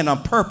in the land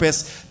on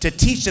purpose to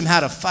teach them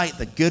how to fight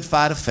the good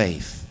fight of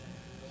faith.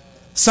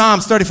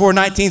 Psalms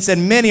 34:19 said,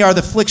 many are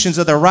the afflictions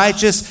of the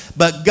righteous,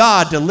 but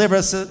God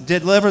delivers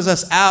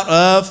us out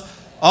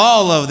of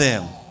all of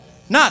them.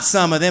 Not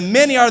some of them.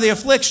 Many are the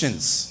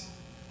afflictions.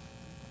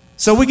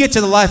 So we get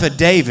to the life of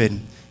David.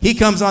 He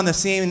comes on the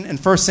scene in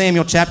 1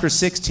 Samuel chapter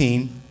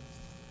 16.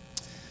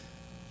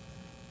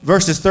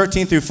 verses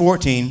 13 through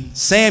 14,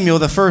 Samuel,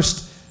 the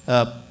first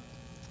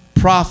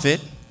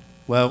prophet,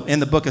 well, in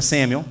the book of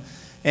Samuel,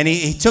 and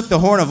he took the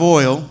horn of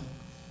oil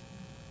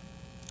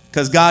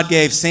because God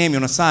gave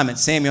Samuel an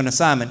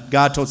assignment.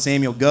 God told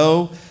Samuel,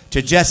 go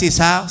to Jesse's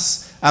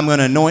house. I'm going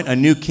to anoint a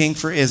new king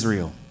for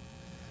Israel.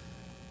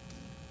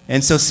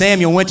 And so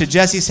Samuel went to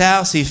Jesse's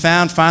house. He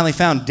finally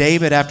found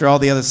David after all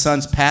the other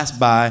sons passed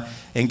by.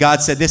 And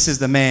God said, this is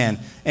the man.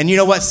 And you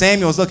know what?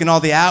 Samuel was looking at all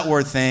the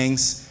outward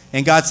things.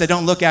 And God said,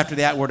 don't look after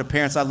the outward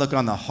appearance. I look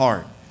on the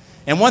heart.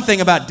 And one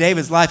thing about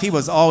David's life, he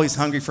was always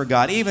hungry for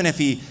God. Even if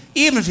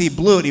he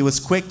blew it, he was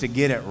quick to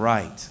get it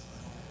right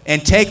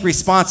and take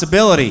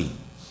responsibility.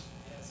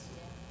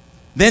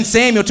 Then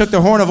Samuel took the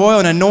horn of oil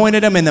and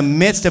anointed him in the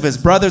midst of his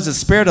brothers. The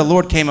Spirit of the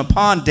Lord came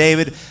upon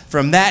David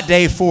from that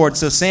day forward.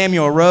 So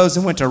Samuel arose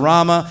and went to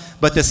Ramah,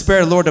 but the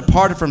Spirit of the Lord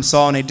departed from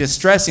Saul, and a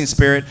distressing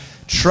spirit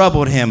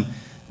troubled him.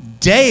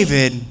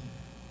 David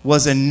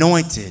was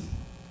anointed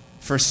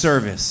for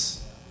service.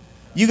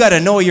 You got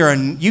to know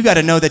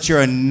that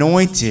you're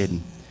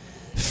anointed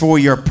for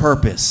your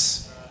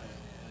purpose.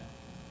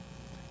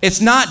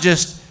 It's not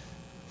just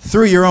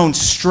through your own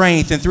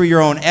strength and through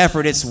your own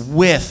effort. It's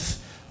with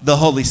the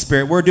Holy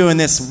Spirit. We're doing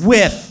this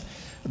with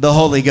the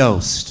Holy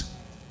Ghost.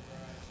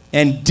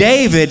 And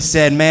David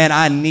said, man,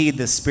 I need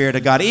the Spirit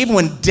of God. Even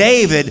when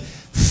David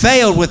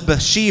failed with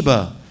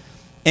Bathsheba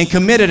and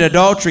committed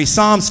adultery,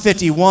 Psalms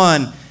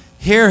 51,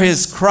 hear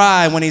his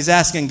cry when he's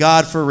asking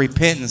God for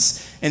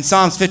repentance. In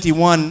Psalms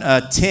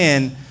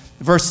 51:10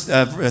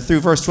 through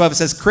verse 12, it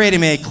says, create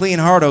in me a clean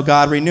heart, O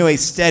God, renew a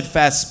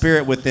steadfast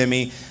spirit within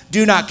me.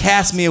 Do not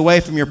cast me away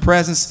from your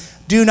presence.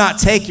 Do not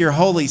take your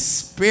Holy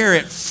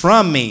Spirit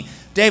from me.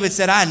 David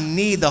said, I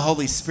need the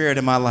Holy Spirit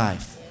in my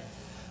life.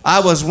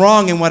 I was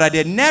wrong in what I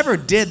did. Never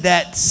did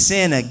that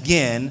sin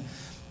again.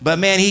 But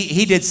man,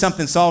 he did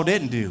something Saul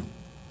didn't do,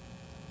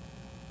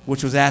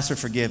 which was ask for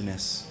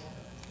forgiveness.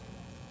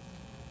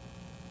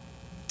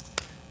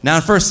 Now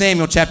in 1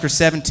 Samuel chapter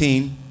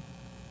 17,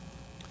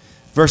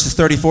 verses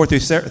 34 through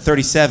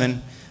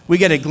 37, we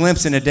get a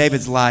glimpse into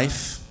David's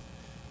life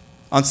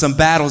on some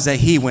battles that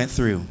he went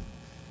through.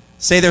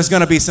 Say there's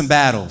going to be some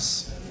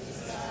battles.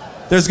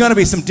 There's going to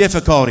be some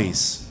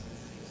difficulties.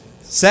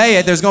 Say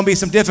it, there's going to be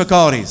some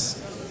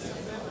difficulties.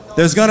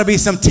 There's going to be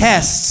some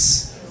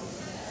tests.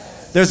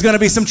 There's going to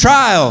be some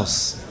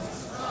trials.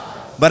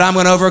 But I'm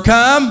going to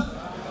overcome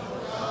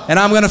and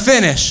I'm going to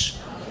finish.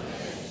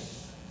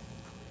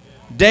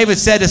 David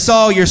said to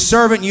Saul, your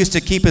servant used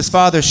to keep his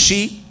father's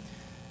sheep.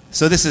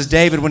 So this is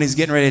David when he's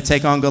getting ready to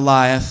take on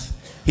Goliath.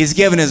 He's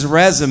given his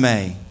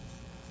resume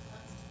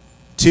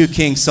to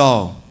King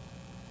Saul.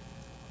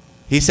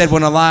 He said,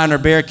 when a lion or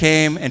bear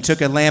came and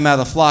took a lamb out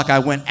of the flock, I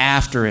went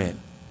after it.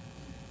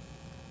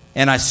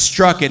 And I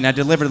struck it, and I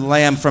delivered the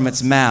lamb from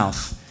its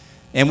mouth.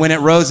 And when it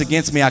rose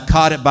against me, I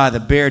caught it by the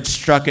beard,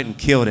 struck it, and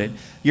killed it.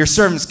 Your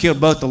servants killed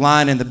both the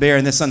lion and the bear,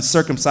 and this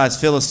uncircumcised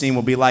Philistine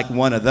will be like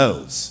one of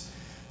those,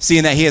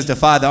 seeing that he has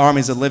defied the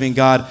armies of the living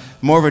God.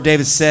 Moreover,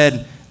 David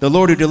said, the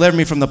Lord who delivered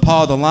me from the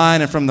paw of the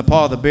lion and from the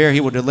paw of the bear, he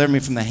will deliver me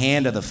from the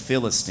hand of the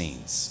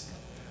Philistines.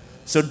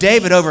 So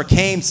David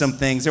overcame some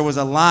things. There was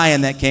a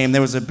lion that came.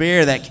 There was a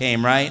bear that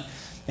came, right?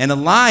 And the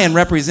lion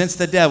represents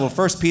the devil.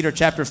 1 Peter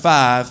chapter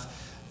 5,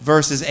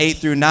 verses 8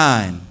 through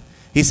 9.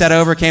 He said, I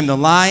overcame the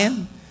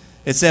lion.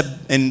 It said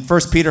in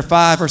 1 Peter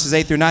 5, verses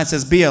 8 through 9, it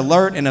says, be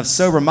alert and of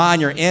sober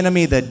mind. Your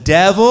enemy, the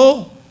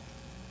devil,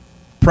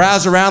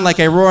 prowls around like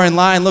a roaring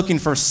lion looking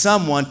for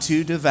someone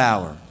to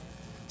devour.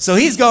 So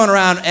he's going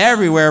around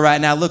everywhere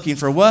right now looking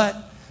for what?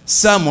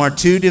 Someone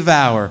to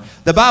devour.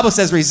 The Bible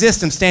says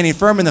resist him, standing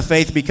firm in the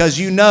faith, because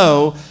you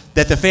know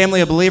that the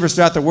family of believers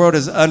throughout the world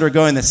is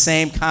undergoing the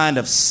same kind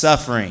of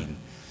suffering.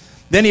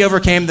 Then he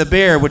overcame the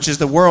bear, which is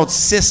the world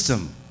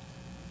system.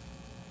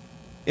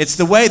 It's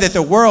the way that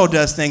the world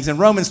does things. In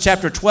Romans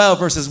chapter 12,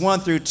 verses 1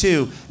 through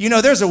 2, you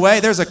know, there's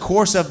a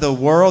course of the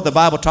world the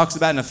Bible talks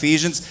about in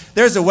Ephesians.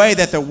 There's a way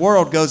that the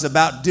world goes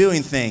about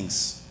doing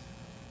things.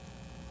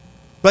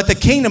 But the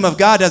kingdom of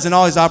God doesn't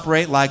always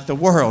operate like the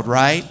world,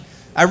 right?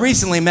 I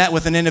recently met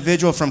with an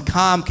individual from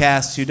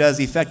Comcast who does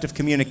effective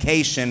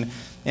communication,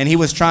 and he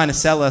was trying to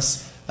sell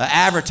us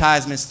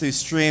advertisements through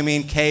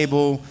streaming,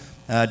 cable,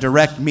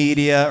 direct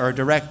media, or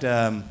direct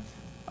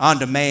on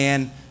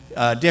demand.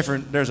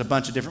 There's a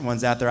bunch of different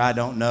ones out there. I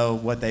don't know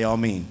what they all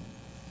mean.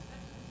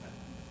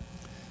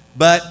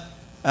 But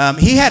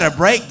he had a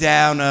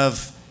breakdown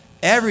of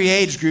every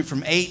age group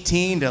from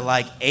 18 to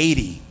like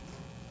 80.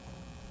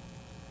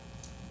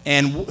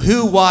 And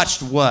who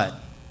watched what.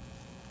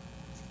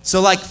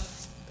 So like,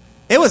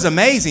 it was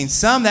amazing.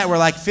 Some that were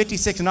like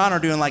 56 and on are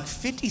doing like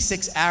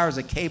 56 hours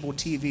of cable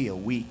TV a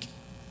week.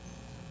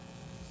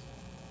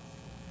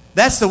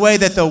 That's the way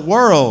that the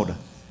world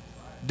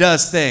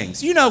does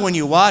things. You know, when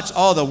you watch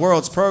all the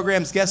world's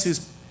programs, guess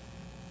who's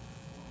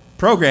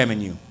programming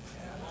you?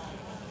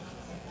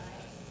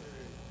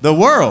 The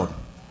world.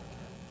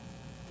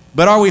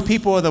 But are we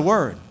people of the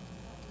word?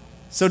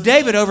 So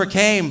David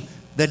overcame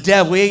The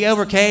devil, we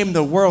overcame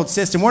the world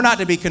system. We're not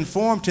to be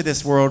conformed to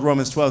this world,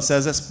 Romans 12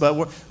 says this, but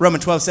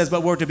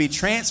we're to be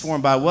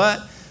transformed by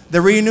what?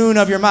 The renewing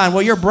of your mind.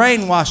 Well, you're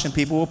brainwashing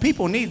people. Well,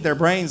 people need their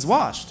brains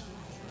washed.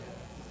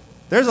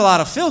 There's a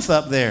lot of filth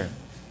up there.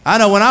 I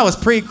know when I was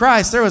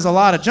pre-Christ, there was a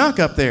lot of junk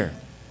up there.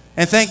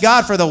 And thank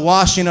God for the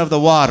washing of the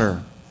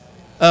water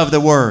of the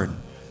word.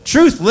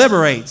 Truth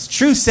liberates.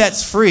 Truth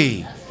sets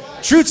free.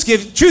 Truth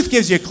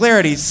gives you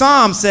clarity.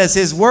 Psalm says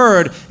his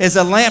word is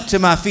a lamp to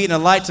my feet and a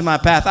light to my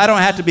path. I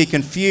don't have to be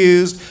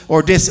confused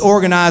or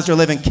disorganized or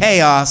live in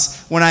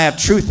chaos when I have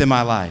truth in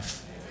my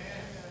life.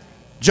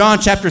 John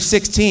chapter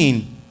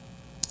 16,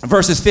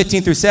 verses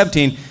 15 through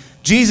 17,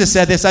 Jesus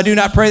said this, I do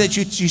not pray that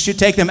you should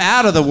take them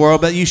out of the world,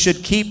 but you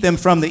should keep them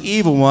from the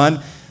evil one.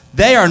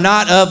 They are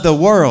not of the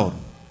world.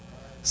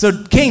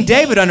 So King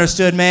David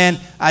understood, man,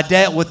 I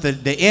dealt with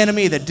the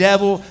enemy, the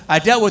devil. I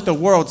dealt with the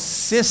world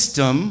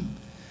system.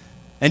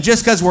 And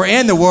just because we're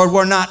in the world,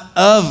 we're not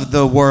of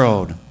the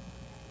world.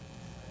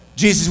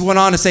 Jesus went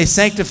on to say,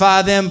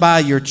 sanctify them by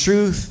your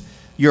truth.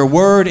 Your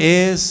word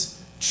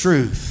is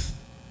truth.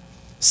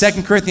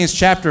 2 Corinthians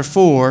chapter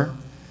 4,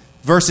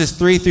 verses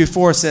 3 through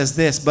 4 says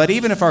this, but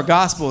even if our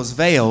gospel is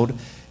veiled,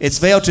 it's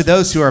veiled to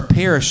those who are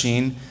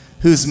perishing,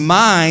 whose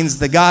minds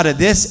the God of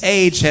this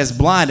age has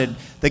blinded.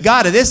 The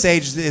God of this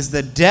age is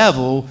the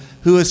devil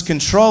who is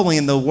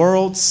controlling the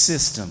world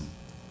system.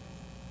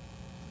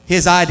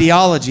 His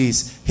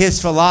ideologies,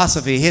 his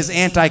philosophy, his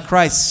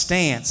antichrist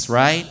stance,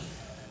 right?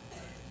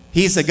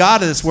 He's the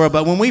God of this world.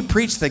 But when we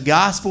preach the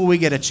gospel, we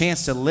get a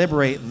chance to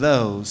liberate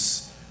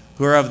those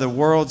who are of the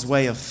world's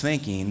way of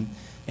thinking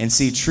and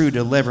see true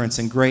deliverance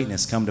and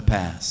greatness come to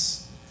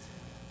pass.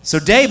 So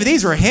David,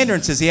 these were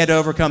hindrances. He had to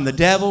overcome the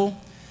devil.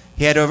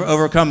 He had to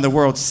overcome the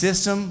world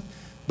system.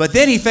 But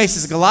then he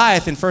faces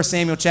Goliath in 1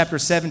 Samuel chapter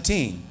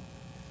 17.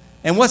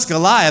 And what's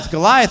Goliath?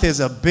 Goliath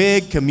is a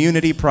big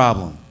community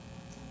problem.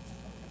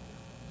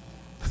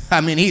 I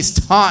mean, he's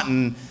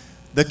taunting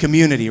the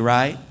community,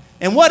 right?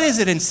 And what is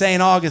it in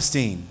St.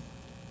 Augustine?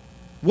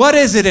 What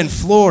is it in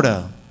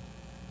Florida?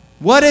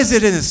 What is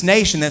it in this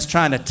nation that's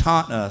trying to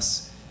taunt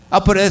us?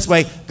 I'll put it this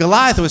way.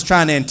 Goliath was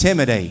trying to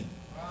intimidate.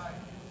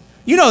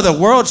 You know the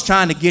world's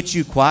trying to get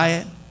you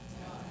quiet.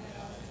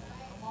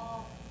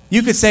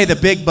 You could say the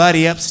big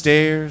buddy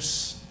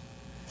upstairs.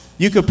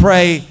 You could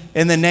pray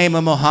in the name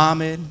of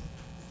Muhammad.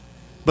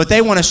 But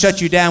they want to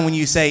shut you down when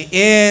you say,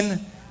 in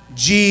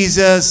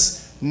Jesus'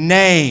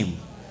 name.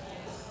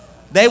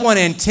 They want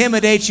to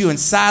intimidate you and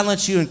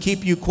silence you and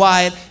keep you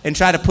quiet and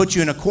try to put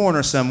you in a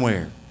corner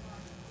somewhere.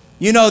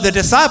 You know, the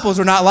disciples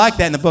were not like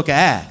that in the book of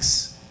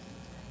Acts.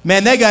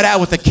 Man, they got out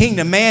with a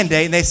kingdom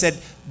mandate and they said,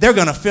 they're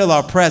going to feel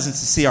our presence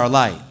to see our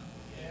light.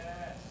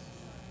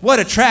 What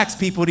attracts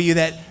people to you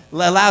that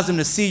allows them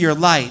to see your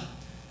light,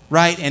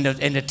 right? And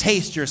to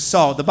taste your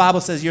salt. The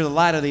Bible says you're the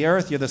light of the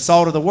earth, you're the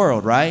salt of the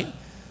world, right?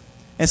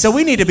 And so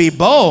we need to be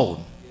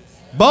bold.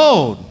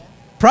 Bold.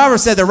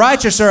 Proverbs said the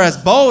righteous are as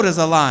bold as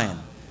a lion,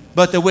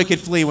 but the wicked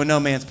flee when no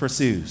man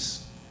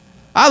pursues.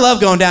 I love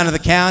going down to the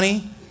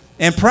county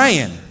and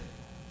praying.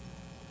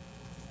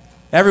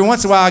 Every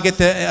once in a while I get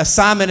the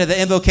assignment of the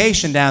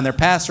invocation down there.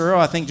 Pastor Earl,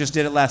 I think, just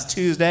did it last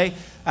Tuesday.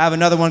 I have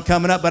another one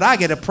coming up, but I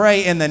get to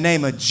pray in the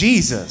name of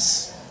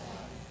Jesus.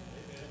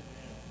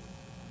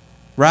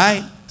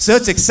 Right? So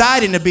it's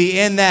exciting to be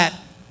in that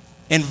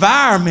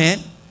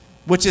environment,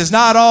 which is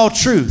not all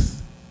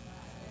truth.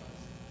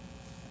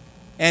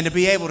 And to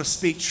be able to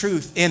speak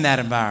truth in that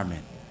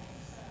environment.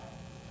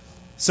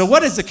 So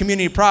what is the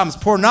community problems?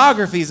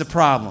 Pornography is a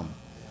problem.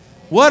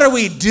 What are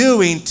we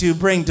doing to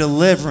bring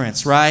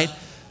deliverance, right?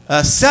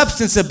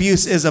 Substance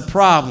abuse is a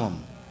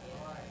problem.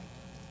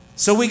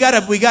 So we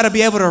gotta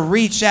be able to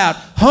reach out.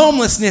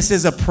 Homelessness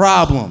is a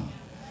problem.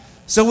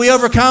 So we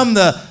overcome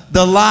the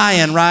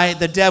lion, right?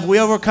 The devil. We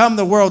overcome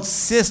the world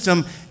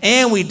system,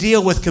 and we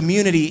deal with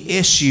community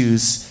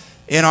issues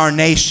in our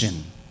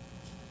nation.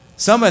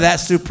 Some of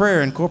that's through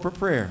prayer and corporate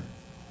prayer.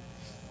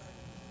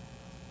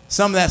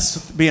 Some of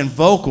that's being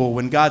vocal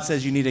when God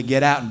says you need to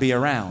get out and be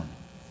around.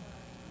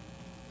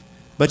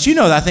 But you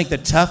know, I think the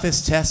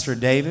toughest test for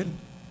David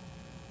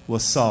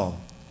was Saul.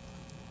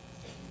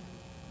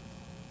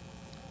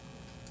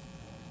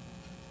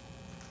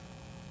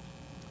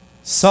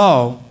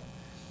 Saul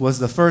was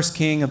the first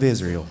king of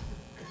Israel.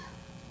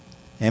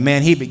 And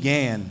man, he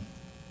began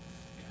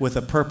with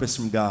a purpose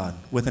from God,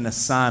 with an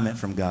assignment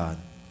from God.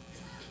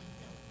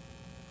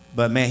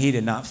 But man, he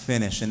did not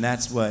finish. And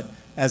that's what,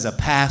 as a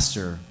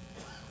pastor,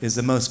 is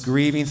the most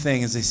grieving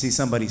thing, is to see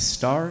somebody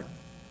start,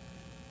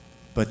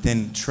 but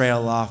then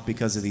trail off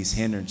because of these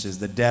hindrances.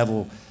 The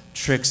devil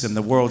tricks them.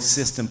 The world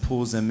system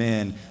pulls them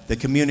in. The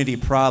community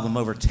problem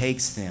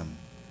overtakes them.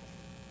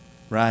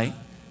 Right?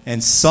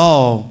 And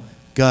Saul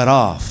got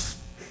off.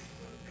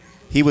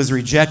 He was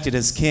rejected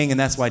as king, and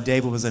that's why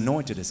David was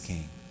anointed as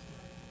king.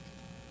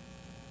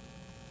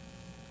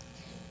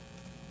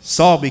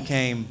 Saul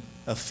became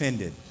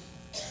offended.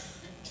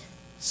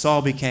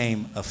 Saul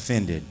became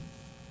offended.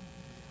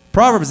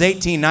 Proverbs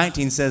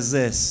 18:19 says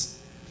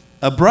this,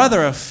 a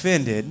brother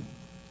offended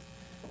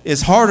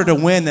is harder to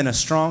win than a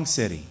strong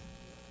city.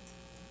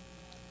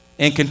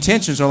 and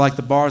contentions are like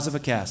the bars of a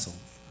castle.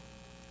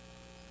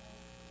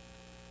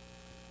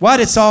 Why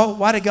did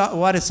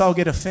Saul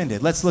get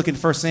offended? Let's look in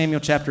 1 Samuel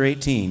chapter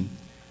 18,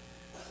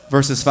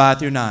 verses 5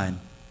 through 9.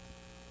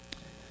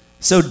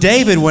 So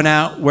David went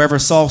out wherever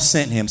Saul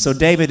sent him. So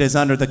David is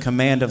under the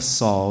command of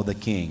Saul, the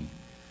king.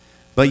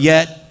 But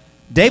yet,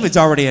 David's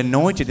already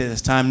anointed at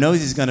this time, knows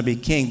he's going to be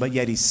king, but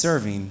yet he's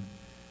serving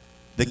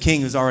the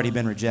king who's already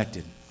been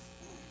rejected.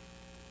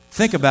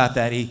 Think about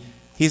that.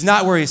 He's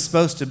not where he's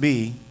supposed to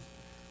be,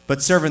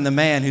 but serving the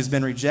man who's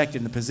been rejected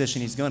in the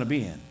position he's going to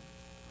be in.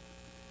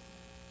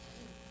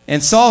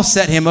 And Saul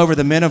set him over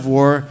the men of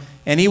war,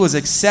 and he was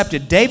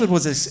accepted. David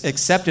was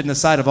accepted in the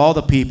sight of all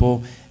the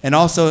people and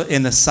also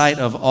in the sight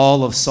of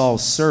all of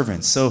Saul's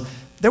servants. So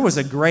there was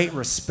a great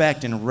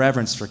respect and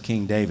reverence for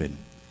King David.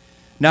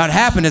 Now it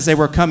happened as they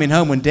were coming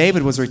home, when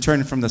David was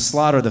returning from the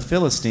slaughter of the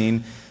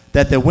Philistine,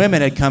 that the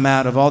women had come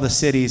out of all the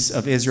cities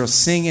of Israel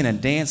singing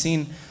and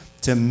dancing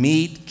to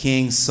meet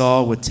King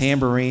Saul with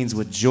tambourines,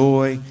 with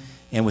joy,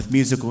 and with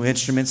musical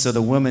instruments. So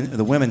the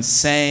women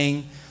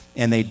sang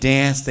and they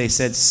danced. They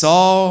said,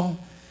 Saul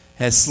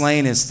has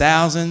slain his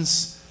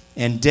thousands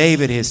and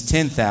David his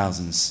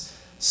 10,000s.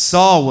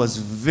 Saul was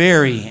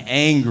very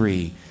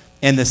angry,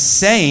 and the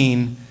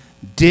saying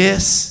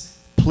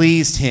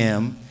displeased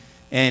him.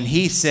 And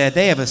he said,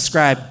 they have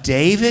ascribed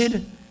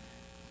David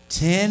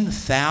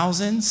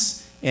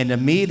 10,000s, and to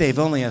me they've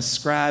only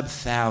ascribed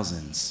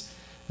thousands.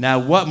 Now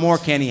what more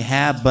can he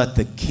have but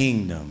the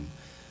kingdom?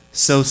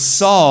 So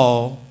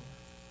Saul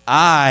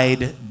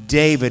eyed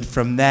David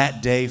from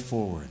that day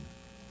forward.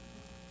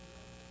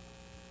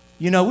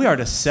 You know, we are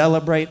to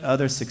celebrate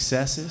other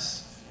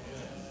successes,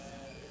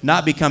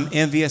 not become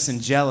envious and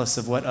jealous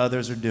of what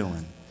others are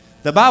doing.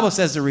 The Bible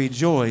says to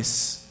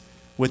rejoice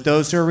with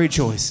those who are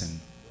rejoicing.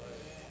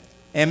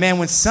 And man,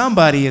 when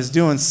somebody is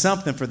doing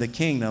something for the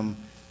kingdom,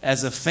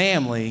 as a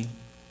family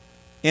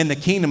in the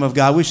kingdom of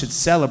God, we should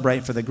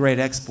celebrate for the great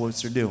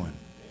exploits they're doing.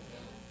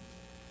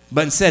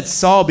 But instead,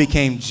 Saul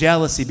became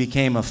jealous. He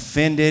became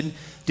offended.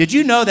 Did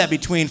you know that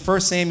between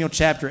 1 Samuel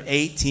chapter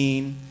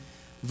 18,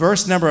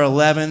 verse number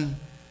 11,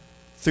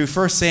 through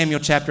 1 Samuel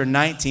chapter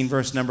 19,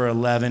 verse number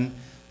 11,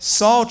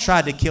 Saul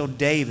tried to kill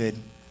David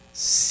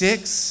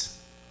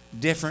 6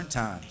 different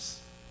times.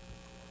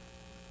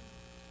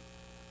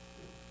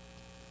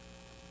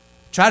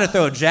 Tried to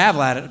throw a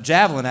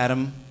javelin at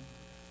him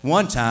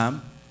one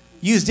time,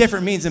 used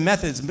different means and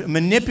methods,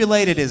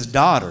 manipulated his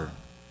daughter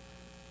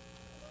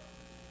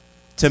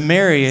to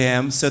marry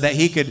him so that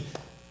he could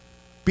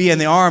be in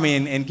the army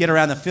and get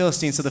around the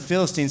Philistines so the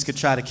Philistines could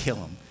try to kill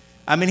him.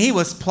 I mean, he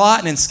was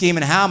plotting and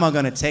scheming, how am I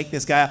going to take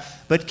this guy out?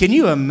 But can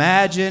you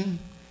imagine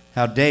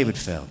how David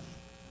felt?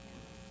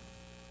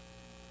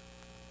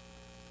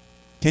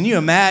 Can you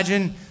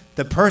imagine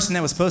the person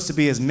that was supposed to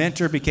be his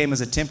mentor became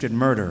his attempted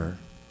murderer?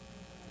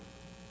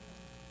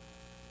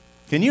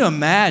 Can you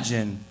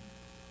imagine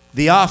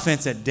the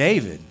offense that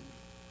David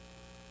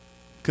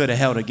could have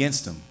held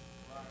against him?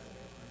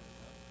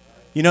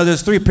 You know,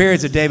 there's 3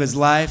 periods of David's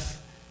life.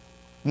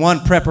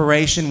 One,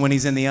 preparation, when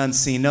he's in the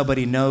unseen.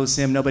 Nobody knows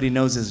him. Nobody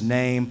knows his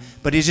name.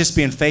 But he's just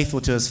being faithful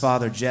to his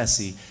father,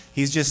 Jesse.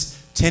 He's just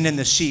tending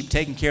the sheep,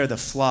 taking care of the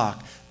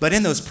flock. But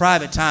in those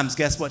private times,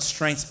 guess what?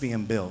 Strength's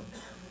being built.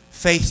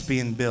 Faith's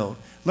being built.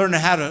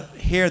 Learning how to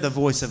hear the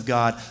voice of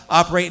God.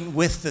 Operating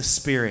with the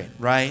Spirit,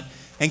 right?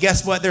 And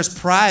guess what? There's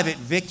private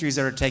victories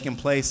that are taking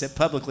place that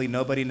publicly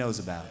nobody knows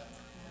about.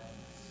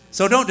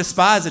 So don't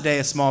despise the day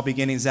of small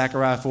beginnings,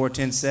 Zechariah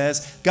 4:10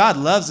 says. God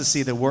loves to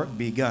see the work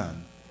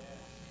begun.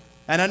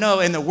 And I know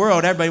in the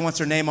world, everybody wants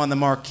their name on the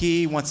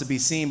marquee, wants to be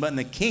seen, but in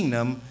the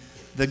kingdom,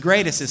 the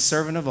greatest is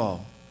servant of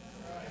all.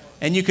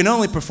 And you can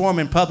only perform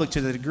in public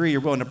to the degree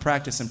you're willing to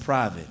practice in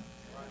private.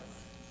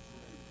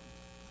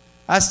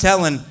 I was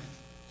telling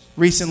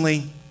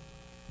recently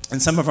in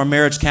some of our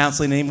marriage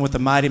counseling, even with the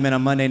Mighty Men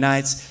on Monday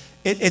nights,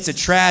 it's a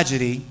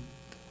tragedy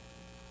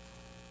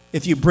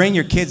if you bring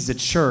your kids to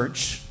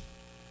church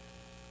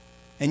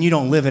and you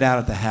don't live it out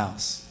at the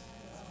house.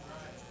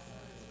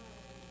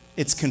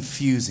 It's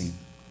confusing.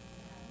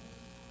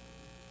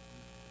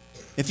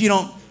 If you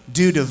don't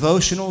do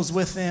devotionals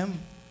with them,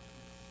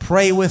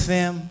 pray with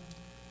them,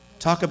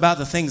 talk about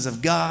the things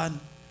of God,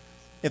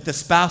 if the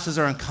spouses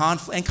are in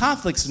conflict, and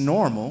conflict's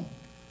normal,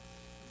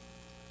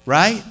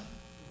 right?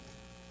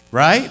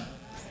 Right?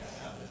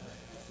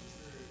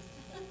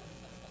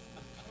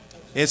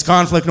 Is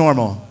conflict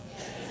normal?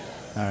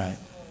 All right.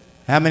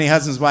 How many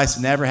husbands and wives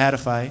have never had a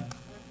fight?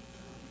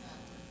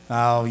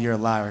 Oh, you're a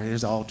liar.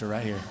 There's an altar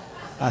right here.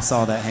 I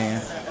saw that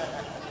hand.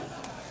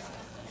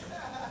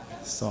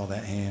 Saw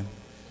that hand.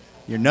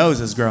 Your nose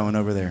is growing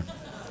over there.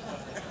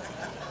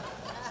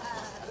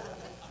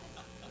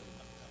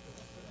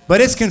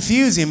 But it's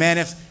confusing, man.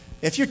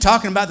 If you're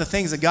talking about the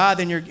things of God,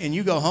 then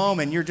you go home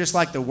and you're just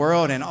like the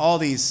world, and all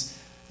these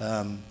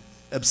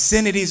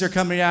obscenities are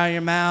coming out of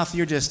your mouth.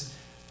 You're just,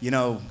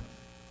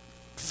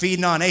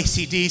 feeding on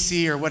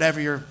AC/DC or whatever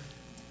your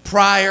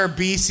prior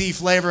BC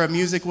flavor of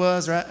music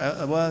was, right?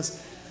 I was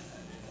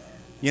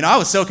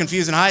so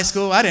confused in high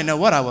school. I didn't know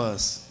what I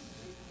was.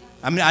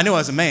 I mean, I knew I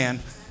was a man.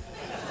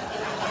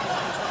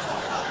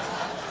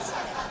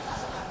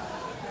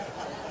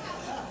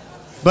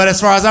 But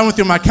as far as I went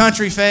through my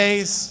country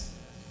phase,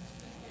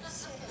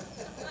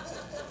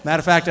 matter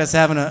of fact, I was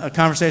having a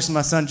conversation with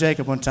my son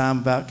Jacob one time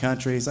about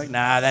country. He's like,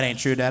 nah, that ain't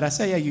true, Dad. I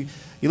say, yeah,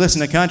 you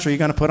listen to country, you're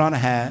going to put on a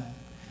hat.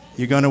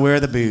 You're going to wear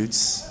the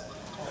boots.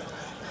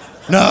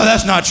 No,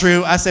 that's not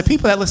true. I said,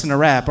 people that listen to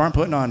rap aren't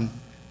putting on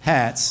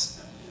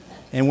hats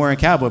and wearing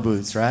cowboy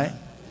boots, right?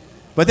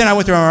 But then I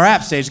went through my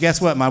rap stage.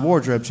 Guess what? My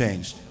wardrobe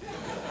changed.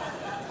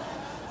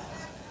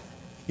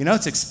 You know,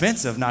 it's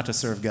expensive not to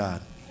serve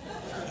God.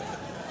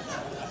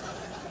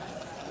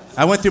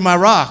 I went through my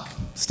rock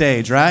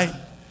stage, right?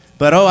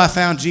 But I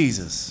found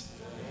Jesus.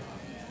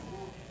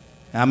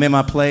 I'm in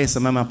my place.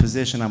 I'm in my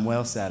position. I'm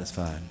well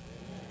satisfied.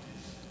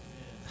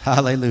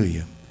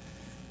 Hallelujah.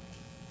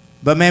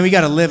 But man, we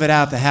got to live it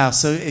out the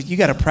house. So you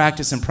got to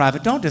practice in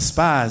private. Don't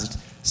despise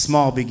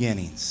small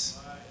beginnings.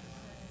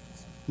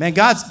 Man,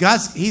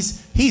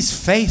 he's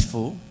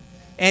faithful,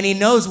 and he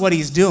knows what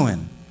he's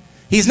doing.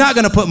 He's not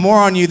going to put more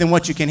on you than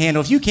what you can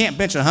handle. If you can't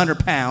bench 100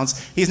 pounds,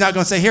 he's not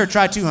going to say, here,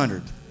 try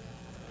 200.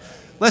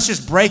 Let's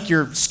just break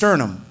your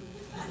sternum.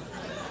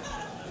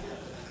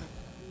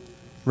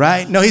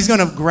 Right? No, he's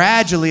going to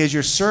gradually, as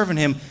you're serving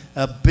him,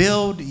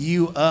 build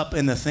you up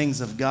in the things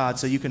of God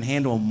so you can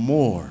handle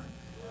more.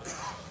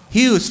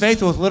 He who is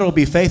faithful with little will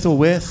be faithful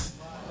with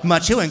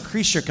much. He'll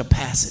increase your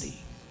capacity.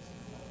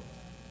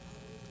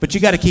 But you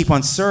got to keep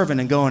on serving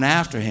and going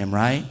after him,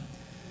 right?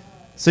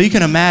 So you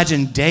can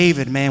imagine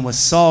David, man, with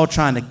Saul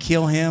trying to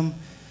kill him.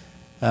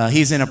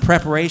 He's in a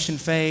preparation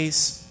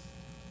phase.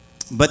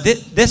 But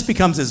this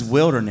becomes his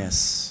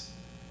wilderness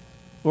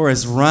or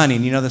his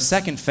running. You know, the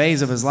second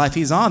phase of his life,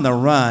 he's on the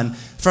run.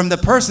 From the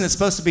person that's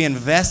supposed to be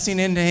investing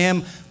into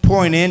him,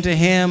 pouring into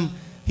him,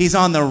 he's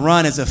on the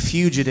run as a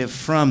fugitive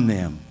from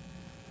them.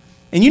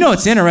 And you know,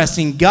 it's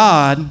interesting.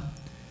 God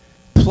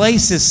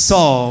places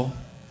Saul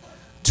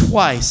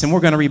twice, and we're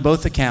going to read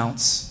both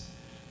accounts,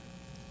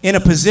 in a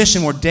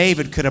position where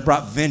David could have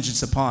brought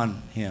vengeance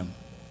upon him.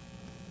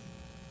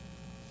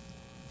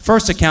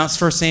 First account's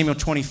 1 Samuel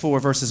 24,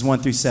 verses 1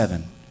 through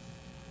 7.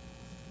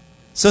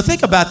 So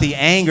think about the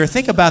anger,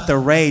 think about the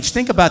rage,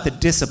 think about the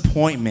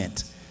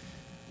disappointment.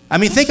 I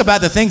mean, think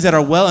about the things that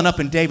are welling up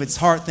in David's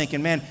heart,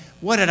 thinking, man,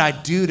 what did I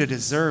do to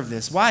deserve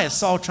this? Why is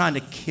Saul trying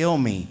to kill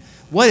me?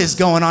 What is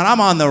going on? I'm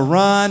on the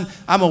run.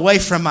 I'm away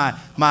from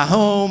my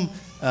home,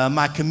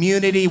 my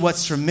community,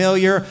 what's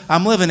familiar.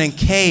 I'm living in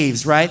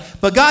caves, right?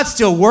 But God's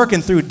still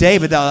working through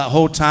David that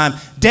whole time.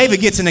 David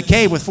gets in a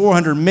cave with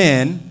 400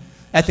 men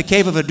at the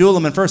cave of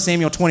Adullam in 1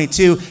 Samuel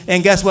 22.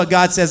 And guess what?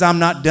 God says, I'm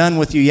not done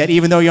with you yet.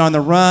 Even though you're on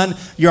the run,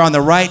 you're on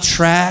the right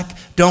track.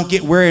 Don't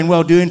get weary in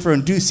well-doing, for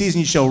in due season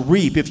you shall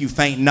reap if you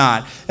faint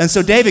not. And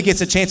so David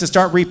gets a chance to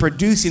start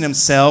reproducing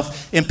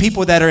himself in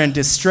people that are in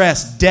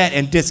distress, debt,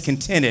 and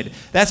discontented.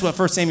 That's what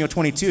 1 Samuel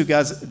 22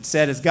 God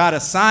said, is God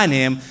assigned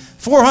him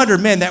 400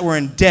 men that were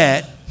in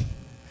debt,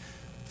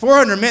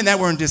 400 men that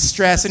were in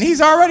distress, and he's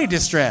already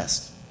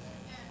distressed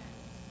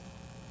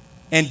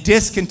and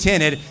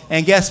discontented.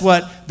 And guess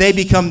what? They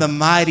become the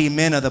mighty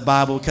men of the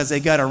Bible because they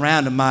got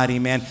around a mighty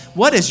man.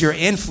 What is your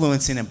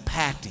influence in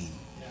impacting?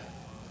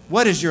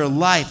 What is your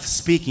life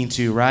speaking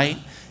to, right?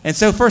 And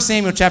so 1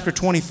 Samuel chapter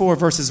 24,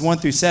 verses 1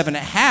 through 7, it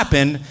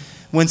happened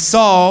when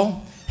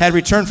Saul had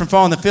returned from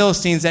following the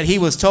Philistines that he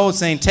was told,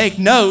 saying, take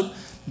note,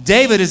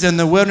 David is in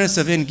the wilderness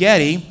of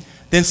En-Gedi.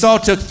 Then Saul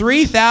took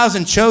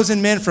 3,000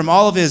 chosen men from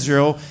all of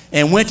Israel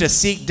and went to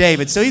seek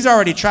David. So he's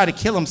already tried to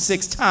kill him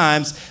 6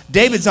 times.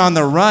 David's on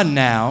the run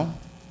now.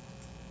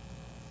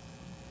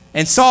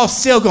 And Saul's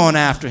still going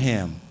after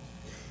him.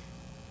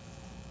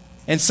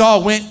 And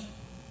Saul went...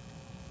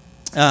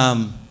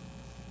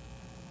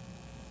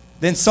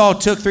 Then Saul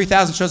took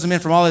 3,000 chosen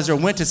men from all Israel,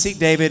 went to seek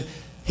David,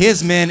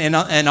 his men, and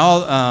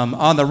all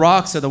on the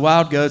rocks of the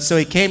wild goats. So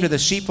he came to the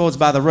sheepfolds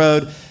by the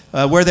road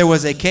where there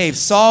was a cave.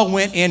 Saul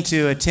went in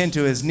to attend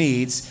to his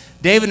needs.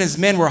 David and his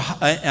men were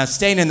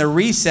staying in the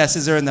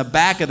recesses or in the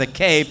back of the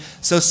cave.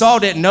 So Saul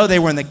didn't know they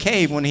were in the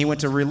cave when he went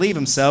to relieve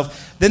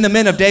himself. Then the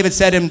men of David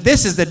said to him,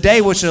 this is the day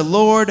which the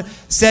Lord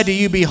said to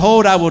you,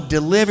 behold, I will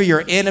deliver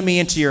your enemy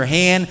into your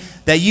hand,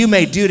 that you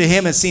may do to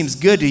him as seems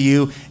good to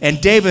you.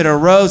 And David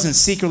arose and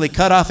secretly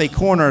cut off a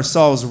corner of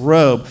Saul's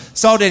robe.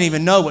 Saul didn't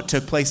even know what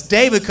took place.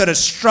 David could have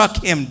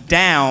struck him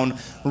down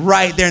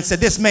right there and said,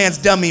 this man's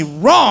done me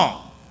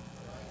wrong,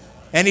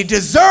 and he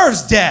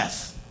deserves death.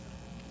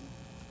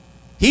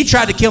 He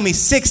tried to kill me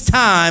 6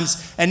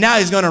 times, and now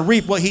he's going to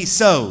reap what he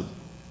sowed.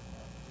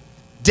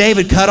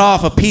 David cut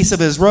off a piece of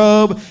his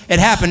robe. It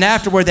happened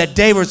afterward that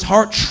David's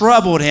heart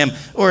troubled him,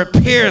 or it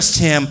pierced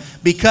him,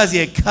 because he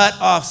had cut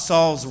off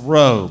Saul's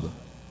robe.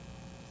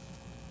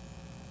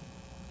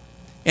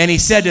 And he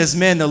said to his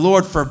men, the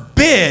Lord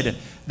forbid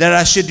that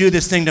I should do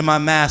this thing to my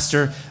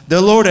master.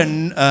 The Lord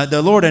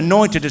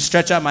anointed to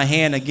stretch out my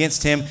hand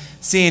against him,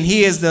 seeing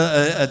he is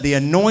the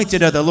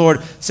anointed of the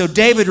Lord. So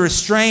David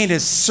restrained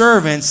his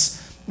servants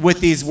with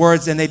these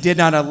words, and they did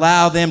not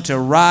allow them to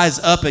rise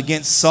up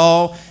against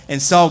Saul. And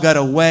Saul got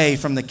away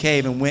from the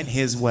cave and went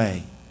his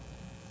way.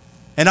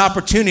 An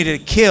opportunity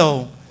to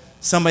kill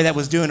somebody that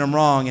was doing him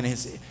wrong, and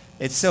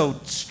it so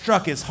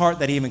struck his heart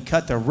that he even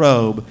cut the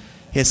robe.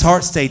 His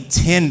heart stayed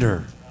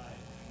tender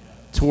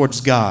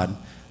towards God.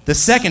 The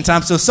second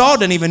time, so Saul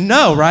didn't even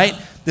know, right?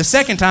 The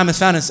second time is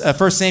found in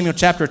 1 Samuel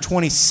chapter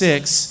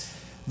 26,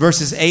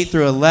 verses 8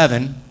 through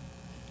 11.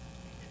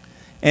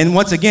 And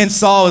once again,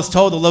 Saul is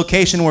told the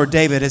location where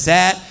David is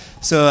at.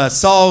 So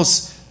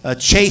Saul's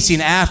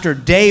chasing after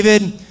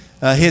David.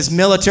 His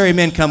military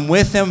men come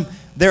with him.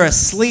 They're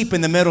asleep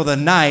in the middle of the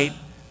night.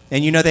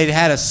 And you know, they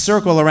had a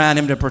circle around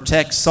him to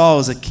protect Saul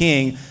as a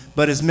king.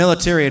 But his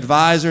military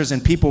advisors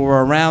and people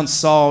were around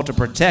Saul to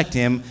protect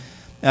him.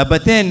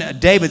 But then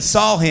David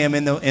saw him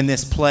in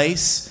this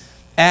place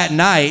at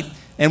night.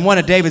 And one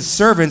of David's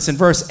servants in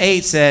verse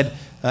 8 said,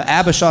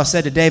 Abishai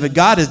said to David,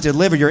 God has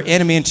delivered your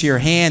enemy into your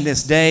hand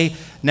this day.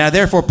 Now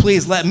therefore,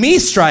 please let me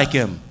strike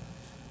him.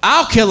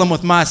 I'll kill him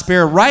with my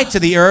spear right to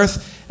the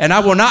earth, and I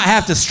will not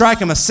have to strike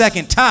him a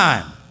second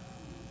time.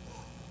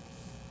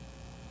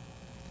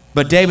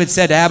 But David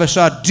said to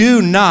Abishai,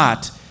 do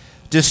not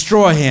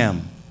destroy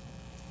him.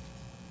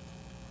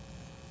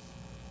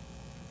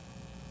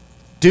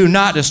 Do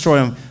not destroy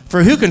him.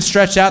 For who can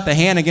stretch out the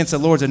hand against the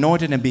Lord's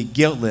anointed and be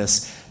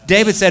guiltless?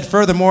 David said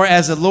furthermore,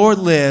 as the Lord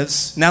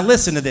lives, now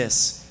listen to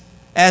this,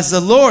 as the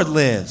Lord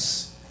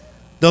lives,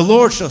 the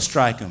Lord shall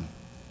strike him,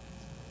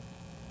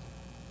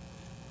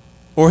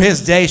 or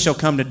his day shall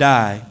come to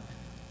die.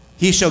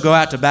 He shall go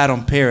out to battle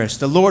and perish.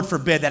 The Lord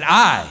forbid that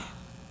I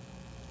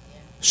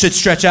should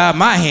stretch out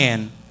my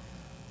hand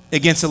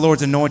against the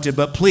Lord's anointed,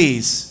 but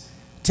please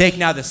take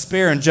now the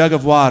spear and jug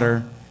of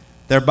water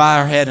that are by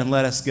our head and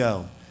let us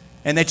go.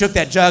 And they took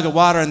that jug of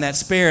water and that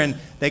spear, and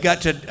they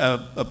got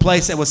to a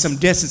place that was some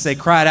distance. They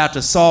cried out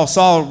to Saul.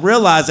 Saul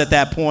realized at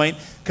that point,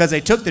 because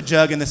they took the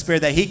jug and the spear,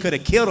 that he could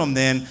have killed him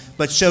then,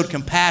 but showed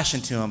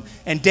compassion to him.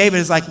 And David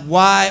is like,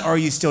 why are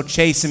you still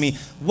chasing me?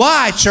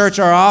 Why, church,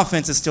 our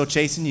offense is still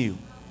chasing you?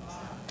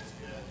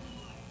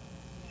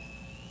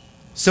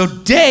 So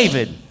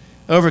David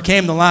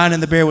overcame the lion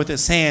and the bear with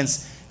his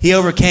hands. He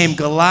overcame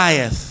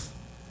Goliath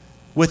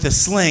with a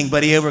sling,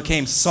 but he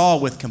overcame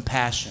Saul with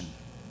compassion.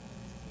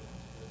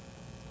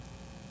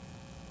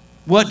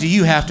 What do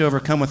you have to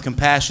overcome with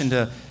compassion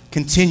to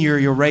continue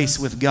your race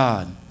with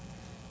God?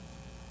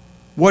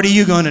 What are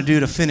you going to do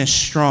to finish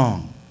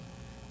strong?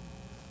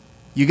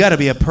 You got to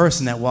be a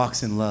person that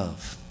walks in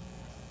love.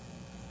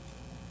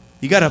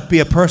 You got to be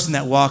a person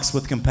that walks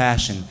with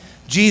compassion.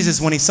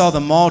 Jesus, when he saw the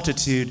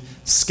multitude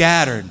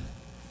scattered,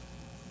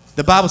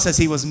 the Bible says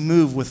he was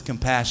moved with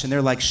compassion.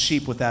 They're like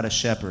sheep without a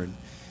shepherd.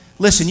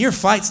 Listen, your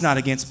fight's not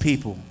against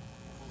people.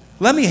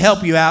 Let me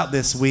help you out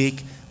this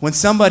week when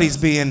somebody's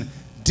being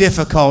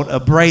difficult,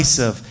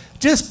 abrasive,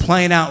 just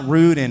plain out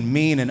rude and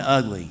mean and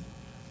ugly.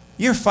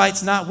 Your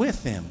fight's not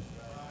with them.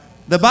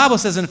 The Bible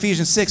says in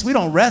Ephesians 6, we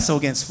don't wrestle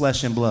against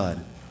flesh and blood.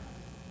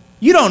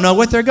 You don't know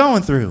what they're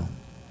going through.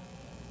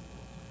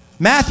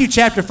 Matthew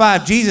chapter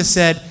 5, Jesus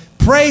said,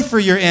 pray for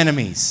your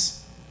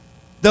enemies,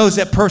 those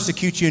that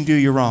persecute you and do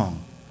you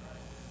wrong.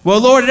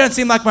 Well, Lord, it doesn't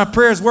seem like my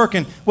prayer is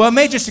working. Well, it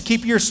may just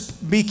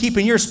to be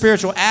keeping your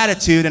spiritual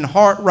attitude and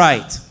heart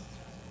right.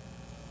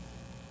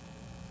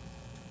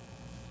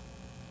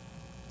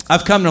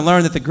 I've come to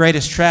learn that the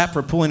greatest trap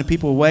for pulling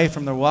people away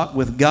from their walk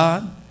with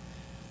God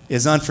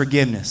is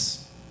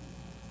unforgiveness.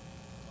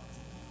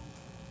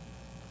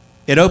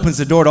 It opens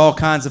the door to all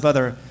kinds of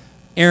other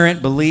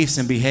errant beliefs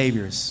and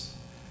behaviors.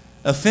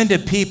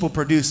 Offended people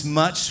produce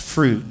much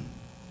fruit,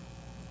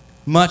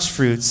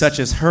 such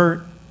as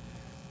hurt,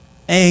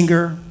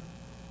 anger,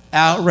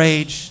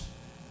 outrage,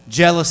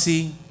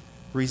 jealousy,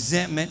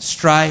 resentment,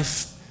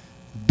 strife,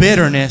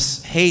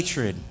 bitterness,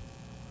 hatred.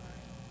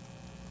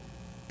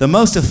 The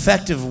most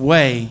effective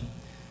way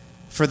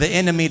for the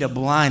enemy to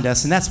blind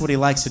us, and that's what he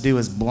likes to do,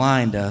 is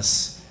blind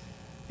us,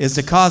 is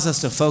to cause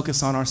us to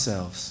focus on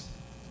ourselves.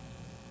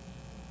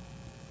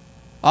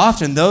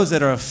 Often those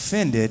that are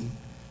offended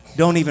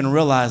don't even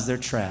realize they're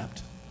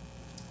trapped.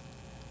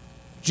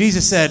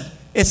 Jesus said,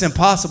 it's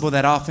impossible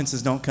that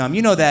offenses don't come.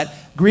 You know that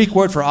Greek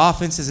word for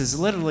offenses is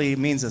literally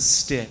means a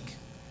stick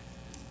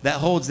that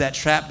holds that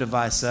trap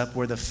device up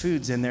where the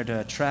food's in there to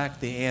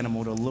attract the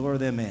animal, to lure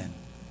them in.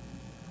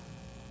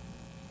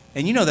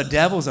 And you know the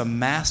devil's a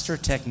master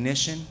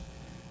technician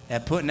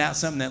at putting out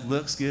something that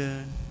looks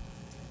good,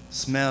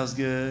 smells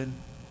good,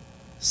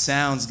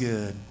 sounds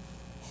good.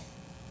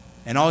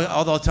 And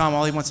all the time,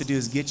 all he wants to do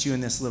is get you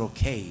in this little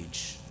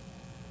cage.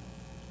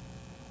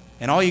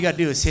 And all you got to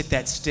do is hit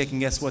that stick, and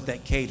guess what?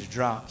 That cage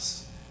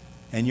drops,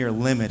 and you're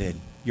limited.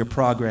 Your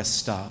progress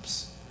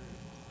stops.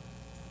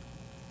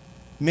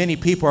 Many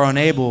people are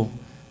unable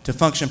to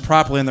function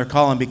properly in their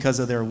calling because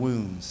of their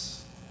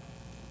wounds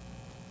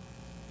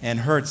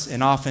and hurts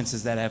and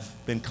offenses that have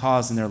been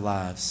caused in their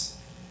lives.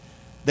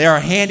 They are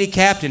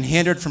handicapped and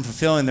hindered from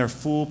fulfilling their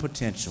full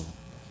potential.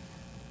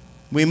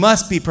 We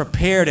must be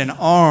prepared and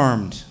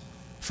armed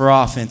for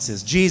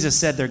offenses. Jesus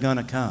said they're going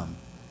to come.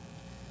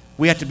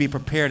 We have to be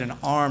prepared and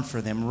armed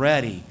for them,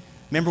 ready.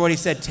 Remember what he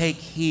said, take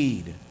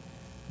heed,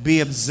 be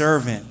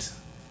observant,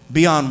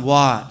 be on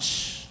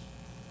watch.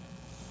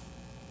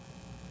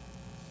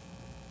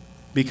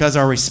 Because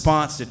our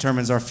response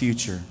determines our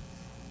future.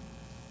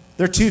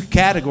 There are two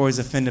categories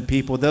of offended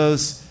people: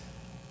 those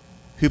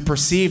who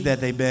perceive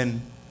that they've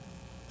been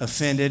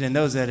offended and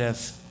those that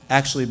have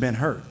actually been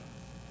hurt.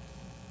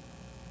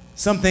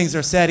 Some things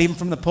are said even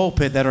from the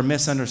pulpit that are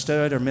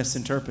misunderstood or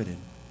misinterpreted.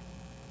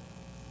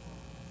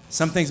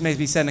 Some things may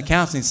be said in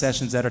counseling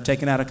sessions that are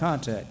taken out of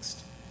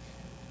context.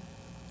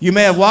 You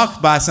may have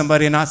walked by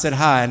somebody and not said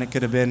hi, and it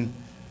could have been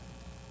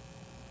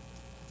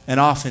an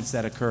offense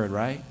that occurred,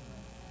 right?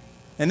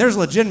 And there's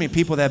legitimate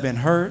people that have been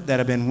hurt, that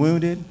have been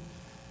wounded,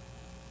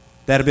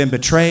 that have been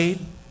betrayed.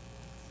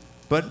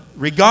 But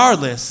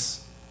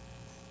regardless,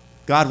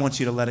 God wants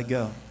you to let it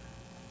go.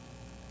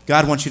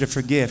 God wants you to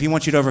forgive. He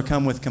wants you to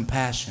overcome with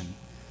compassion.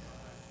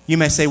 You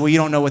may say, well, you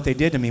don't know what they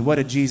did to me. What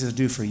did Jesus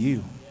do for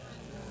you?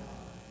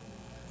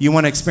 You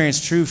want to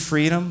experience true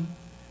freedom,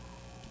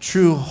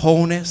 true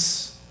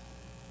wholeness?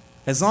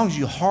 As long as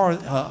you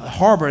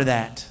harbor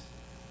that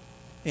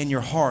in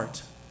your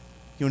heart,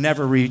 you'll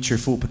never reach your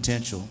full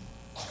potential.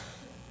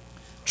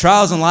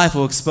 Trials in life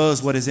will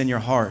expose what is in your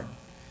heart.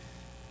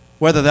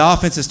 Whether the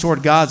offense is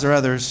toward God or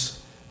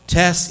others,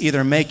 tests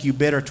either make you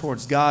bitter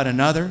towards God and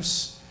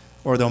others,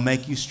 or they'll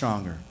make you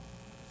stronger.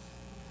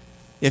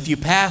 If you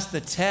pass the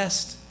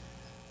test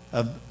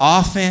of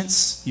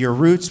offense, your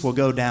roots will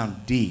go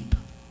down deep,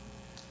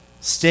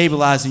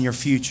 stabilizing your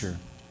future.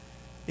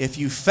 If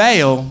you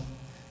fail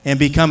and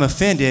become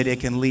offended,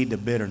 it can lead to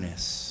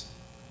bitterness.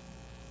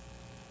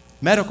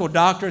 Medical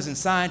doctors and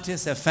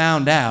scientists have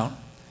found out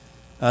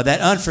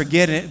that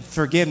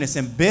unforgiveness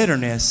and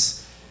bitterness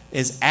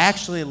is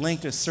actually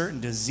linked to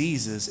certain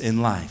diseases in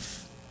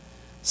life,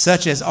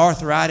 such as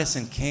arthritis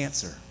and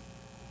cancer.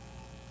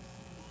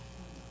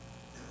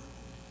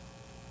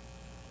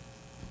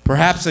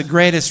 Perhaps the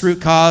greatest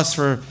root cause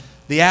for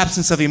the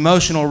absence of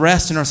emotional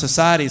rest in our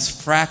society is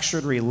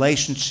fractured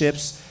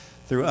relationships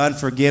through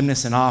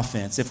unforgiveness and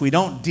offense. If we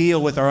don't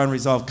deal with our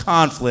unresolved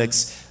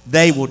conflicts,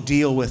 they will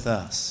deal with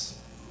us.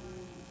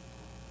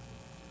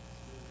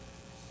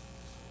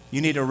 You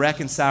need to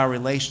reconcile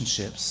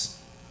relationships.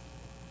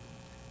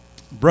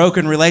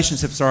 Broken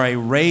relationships are a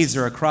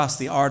razor across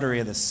the artery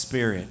of the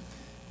spirit,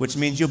 which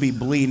means you'll be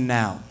bleeding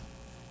out,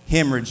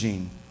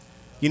 hemorrhaging.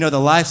 You know, the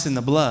life's in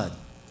the blood.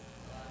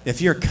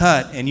 If you're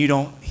cut and you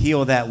don't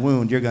heal that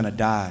wound, you're going to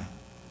die.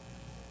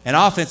 And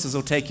offenses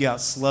will take you out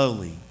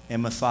slowly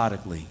and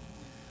methodically.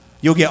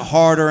 You'll get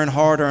harder and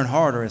harder and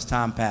harder as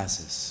time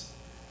passes.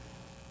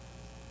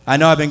 I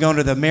know I've been going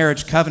to the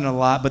marriage covenant a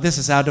lot, but this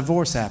is how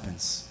divorce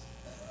happens.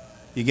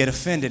 You get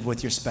offended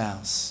with your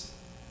spouse,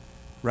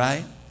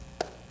 right?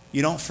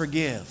 You don't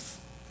forgive.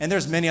 And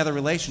there's many other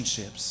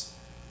relationships.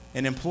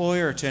 An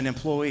employer to an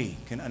employee,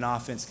 an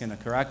offense can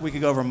occur. We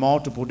could go over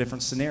multiple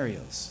different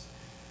scenarios.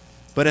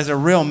 But as a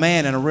real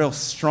man and a real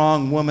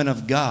strong woman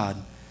of God,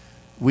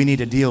 we need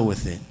to deal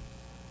with it.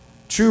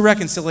 True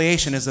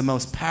reconciliation is the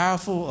most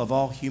powerful of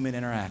all human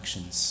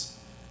interactions.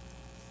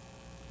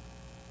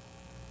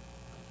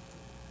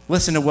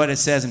 Listen to what it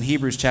says in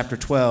Hebrews chapter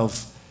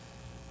 12,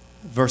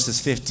 verse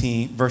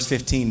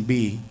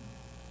 15b.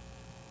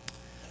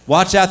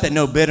 Watch out that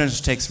no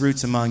bitterness takes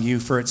roots among you,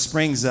 for it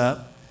springs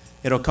up.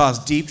 It'll cause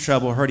deep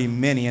trouble, hurting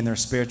many in their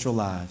spiritual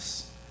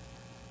lives.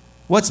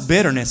 What's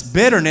bitterness?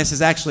 Bitterness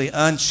is actually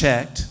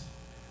unchecked,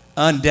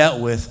 undealt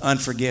with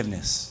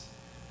unforgiveness.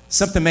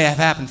 Something may have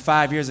happened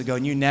 5 years ago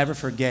and you never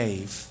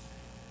forgave.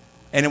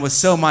 And it was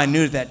so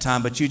minute at that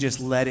time, but you just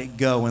let it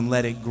go and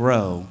let it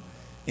grow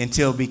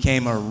until it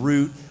became a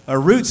root. A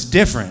root's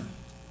different.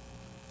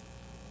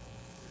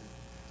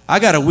 I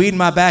got a weed in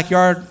my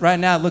backyard right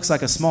now. It looks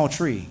like a small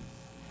tree.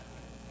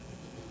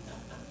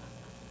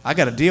 I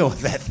got to deal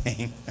with that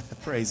thing.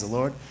 Praise the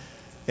Lord.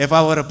 If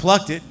I would have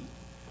plucked it,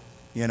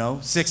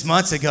 6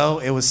 months ago,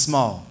 it was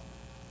small.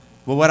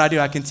 Well, what I do,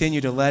 I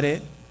continue to let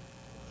it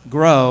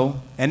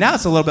grow, and now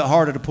it's a little bit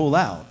harder to pull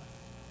out.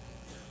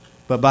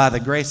 But by the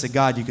grace of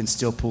God, you can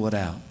still pull it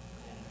out.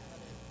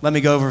 Let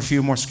me go over a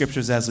few more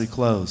scriptures as we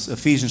close.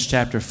 Ephesians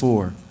chapter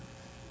 4,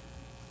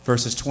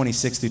 verses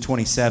 26 through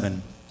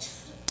 27.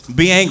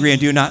 Be angry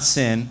and do not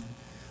sin.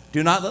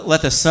 Do not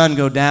let the sun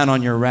go down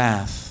on your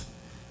wrath.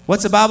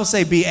 What's the Bible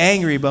say? Be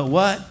angry, but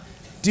what?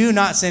 Do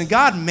not sin.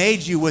 God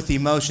made you with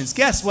emotions.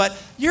 Guess what?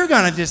 You're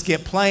going to just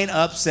get plain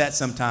upset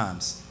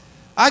sometimes.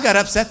 I got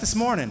upset this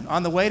morning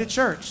on the way to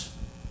church,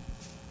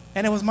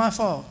 and it was my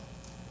fault.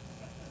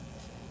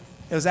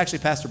 It was actually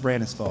Pastor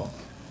Brandon's fault.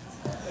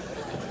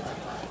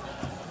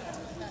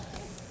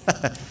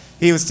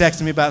 He was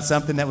texting me about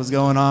something that was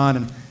going on,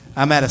 and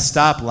I'm at a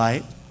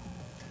stoplight,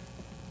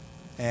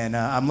 and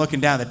I'm looking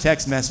down the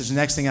text message. The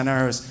next thing I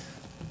know is,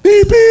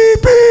 beep,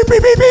 beep, beep,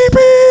 beep, beep, beep,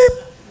 beep.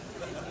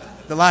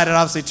 The light had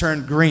obviously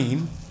turned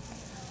green,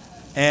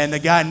 and the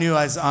guy knew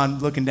I was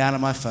looking down at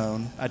my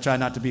phone. I try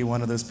not to be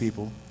one of those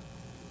people.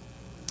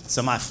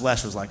 So my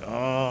flesh was like,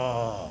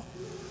 oh,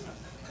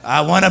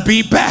 I want to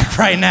beat back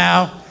right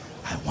now.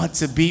 I want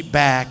to beat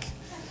back.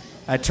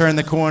 I turned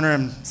the corner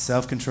and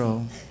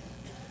self-control.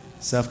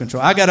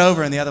 Self-control. I got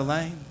over in the other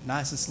lane,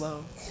 nice and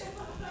slow.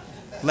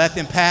 Let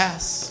them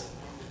pass.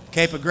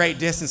 Keep a great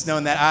distance,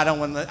 knowing that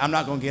I'm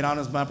not going to get on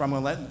his bumper. I'm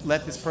going to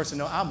let this person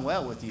know I'm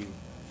well with you.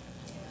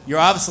 You're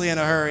obviously in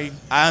a hurry.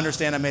 I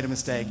understand I made a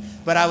mistake.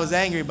 But I was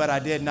angry, but I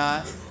did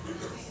not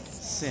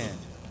sin.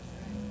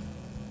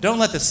 Don't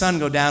let the sun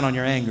go down on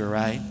your anger,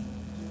 right?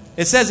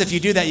 It says if you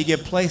do that, you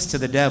give place to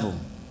the devil.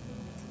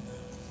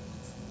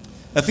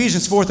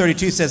 Ephesians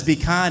 4:32 says, be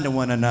kind to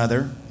one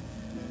another,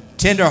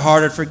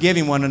 tender-hearted,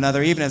 forgiving one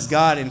another, even as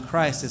God in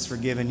Christ has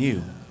forgiven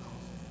you.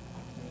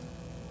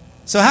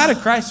 So how did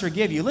Christ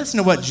forgive you? Listen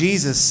to what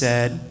Jesus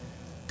said,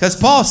 because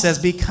Paul says,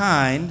 be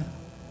kind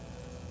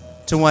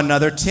to one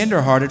another,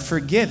 tender-hearted,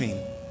 forgiving.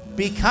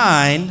 Be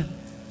kind,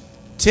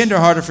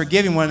 tender-hearted,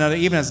 forgiving one another,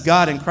 even as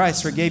God in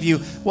Christ forgave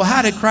you. Well,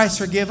 how did Christ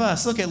forgive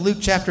us? Look at Luke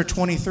chapter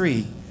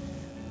 23,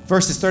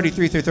 verses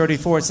 33 through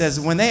 34. It says,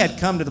 when they had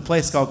come to the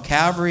place called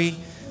Calvary,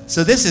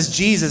 so this is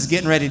Jesus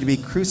getting ready to be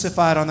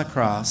crucified on the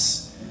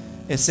cross.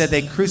 It said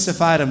they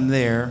crucified him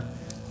there.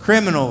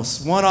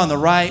 Criminals, one on the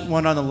right,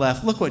 one on the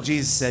left. Look what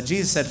Jesus said.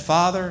 Jesus said,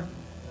 Father,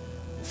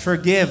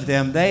 forgive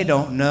them. They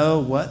don't know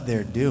what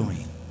they're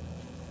doing.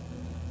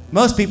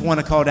 Most people want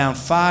to call down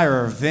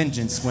fire or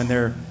vengeance when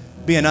they're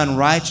being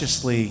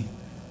unrighteously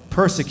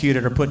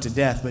persecuted or put to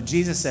death. But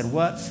Jesus said,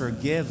 what?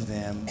 Forgive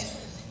them.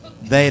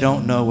 They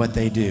don't know what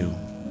they do.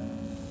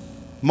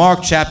 Mark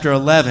chapter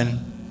 11,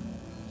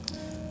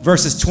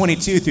 verses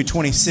 22 through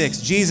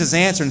 26. Jesus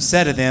answered and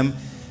said to them,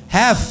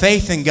 have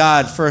faith in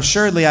God, for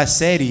assuredly I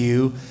say to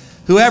you,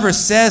 whoever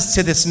says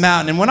to this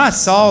mountain, and when I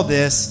saw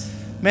this,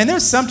 man,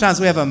 there's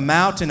sometimes we have a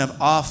mountain of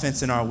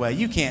offense in our way.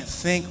 You can't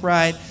think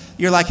right.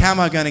 You're like, how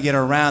am I going to get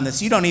around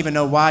this? You don't even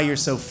know why you're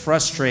so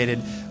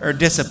frustrated or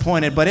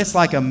disappointed, but it's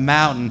like a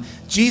mountain.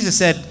 Jesus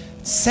said,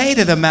 say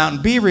to the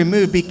mountain, be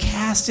removed, be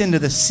cast into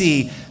the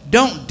sea.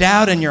 Don't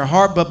doubt in your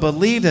heart, but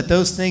believe that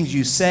those things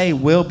you say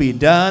will be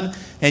done,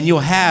 and you'll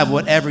have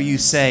whatever you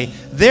say.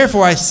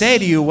 Therefore, I say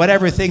to you,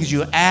 whatever things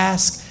you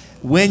ask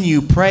when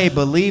you pray,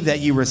 believe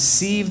that you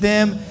receive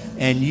them,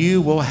 and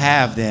you will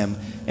have them.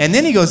 And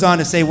then he goes on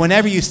to say,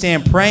 whenever you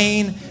stand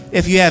praying,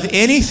 if you have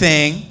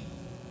anything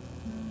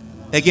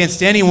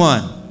against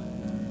anyone,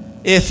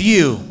 if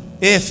you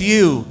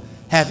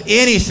have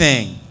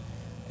anything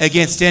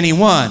against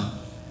anyone,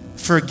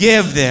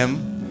 forgive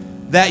them,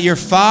 that your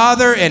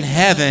Father in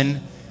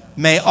heaven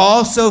may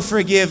also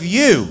forgive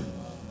you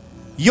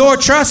your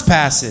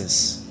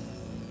trespasses.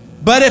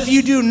 But if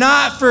you do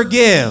not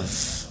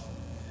forgive,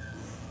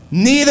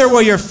 neither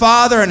will your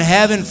Father in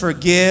heaven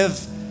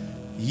forgive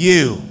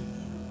you.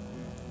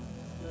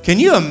 Can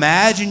you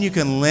imagine you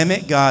can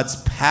limit God's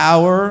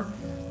power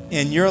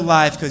in your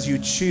life because you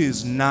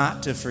choose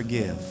not to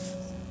forgive?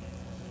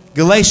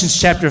 Galatians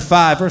chapter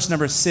 5, verse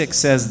number 6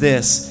 says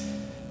this,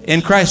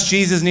 in Christ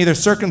Jesus, neither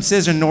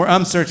circumcision nor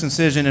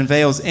uncircumcision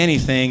avails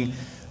anything,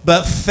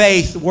 but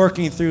faith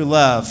working through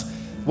love.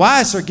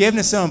 Why is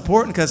forgiveness so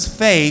important? Because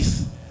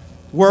faith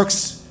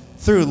works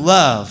through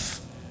love.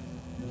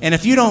 And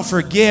if you don't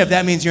forgive,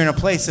 that means you're in a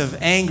place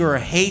of anger or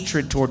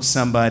hatred towards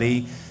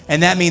somebody,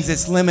 and that means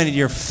it's limited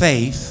your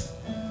faith,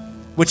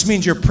 which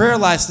means your prayer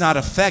life's not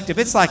effective.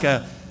 It's like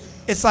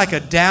a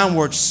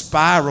downward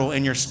spiral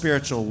in your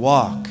spiritual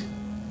walk.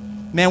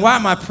 Man, why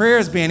aren't my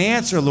prayers being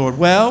answered, Lord?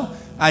 Well,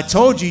 I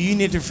told you you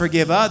need to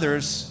forgive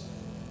others,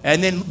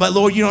 but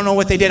Lord, you don't know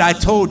what they did. I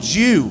told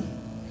you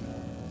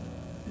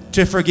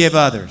to forgive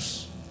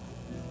others.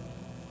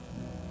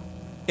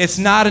 It's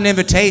not an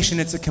invitation,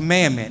 it's a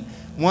commandment.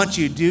 Once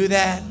you do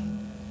that,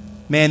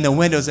 man, the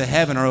windows of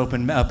heaven are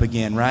opened up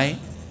again, right?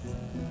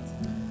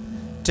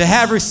 To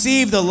have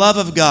received the love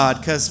of God,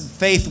 because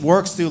faith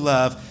works through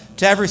love,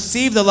 to have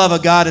received the love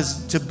of God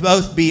is to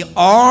both be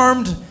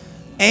armed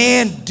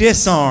and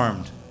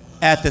disarmed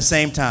at the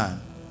same time.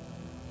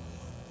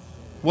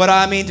 What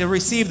I mean, to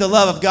receive the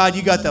love of God,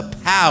 you got the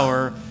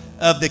power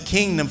of the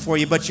kingdom for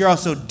you, but you're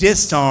also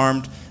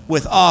disarmed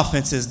with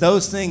offenses.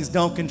 Those things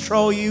don't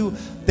control you.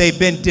 They've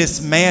been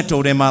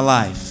dismantled in my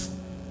life.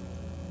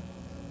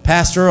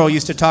 Pastor Earl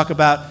used to talk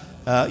about,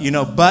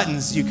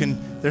 buttons.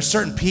 There's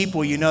certain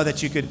people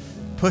that you could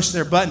push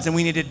their buttons, and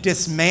we need to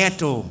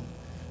dismantle.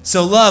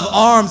 So love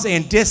arms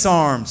and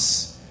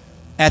disarms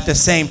at the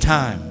same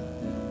time.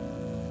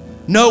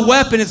 No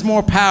weapon is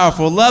more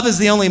powerful. Love is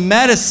the only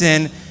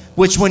medicine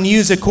which, when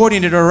used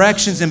according to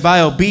directions and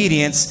by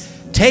obedience,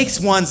 takes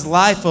one's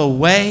life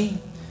away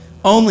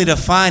only to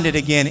find it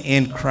again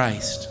in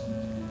Christ,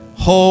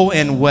 whole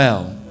and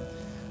well.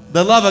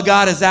 The love of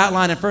God is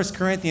outlined in 1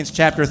 Corinthians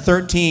chapter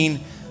 13,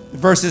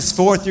 verses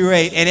 4 through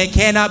 8, and it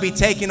cannot be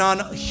taken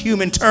on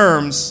human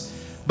terms,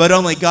 but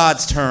only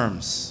God's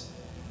terms.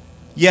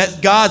 Yet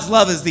God's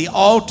love is the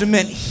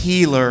ultimate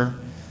healer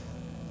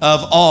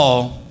of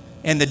all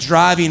and the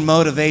driving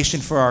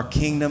motivation for our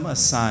kingdom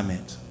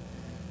assignment.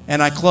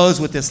 And I close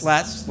with this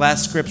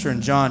last scripture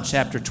in John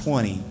chapter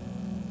 20,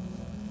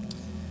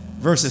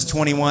 verses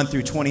 21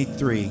 through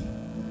 23.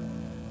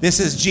 This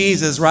is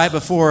Jesus right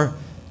before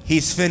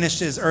he's finished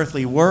his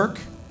earthly work.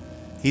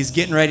 He's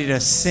getting ready to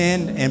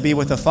ascend and be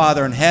with the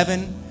Father in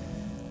heaven.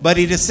 But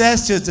he just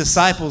says to his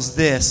disciples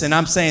this, and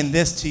I'm saying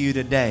this to you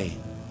today.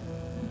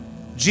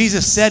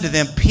 Jesus said to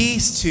them,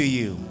 peace to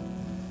you.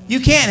 You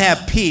can't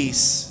have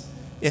peace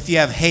if you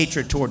have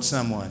hatred towards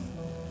someone.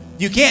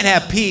 You can't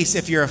have peace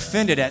if you're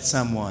offended at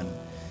someone.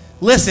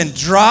 Listen,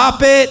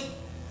 drop it,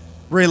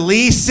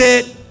 release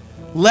it,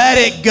 let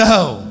it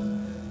go.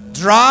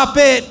 Drop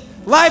it.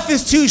 Life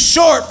is too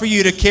short for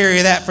you to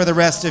carry that for the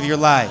rest of your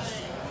life.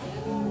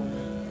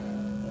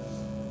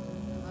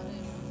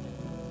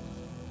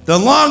 The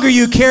longer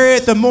you carry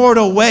it, the more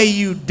it'll weigh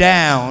you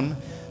down,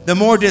 the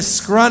more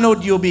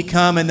disgruntled you'll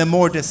become, and the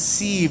more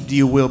deceived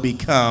you will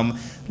become.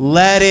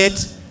 Let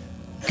it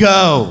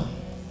go.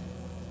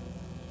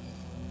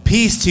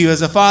 Peace to you.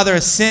 As the Father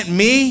has sent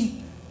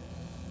me,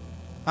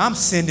 I'm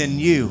sending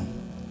you.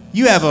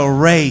 You have a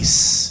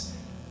race.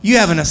 You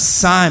have an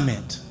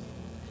assignment.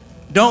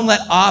 Don't let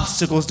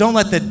obstacles, don't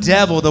let the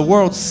devil, the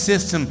world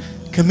system,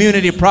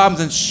 community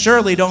problems, and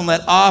surely don't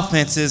let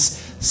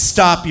offenses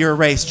stop your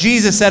race.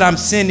 Jesus said, I'm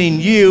sending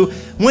you.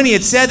 When he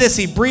had said this,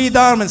 he breathed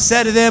on them and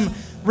said to them,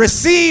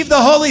 receive the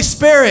Holy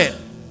Spirit.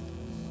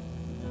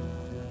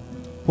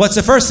 What's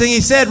the first thing he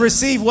said?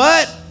 Receive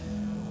what?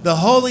 The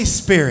Holy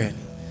Spirit.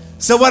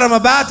 So what I'm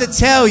about to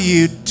tell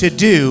you to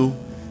do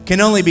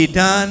can only be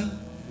done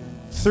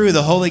through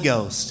the Holy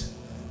Ghost.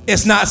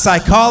 It's not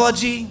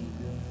psychology.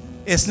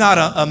 It's not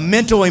a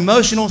mental,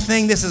 emotional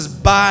thing. This is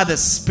by the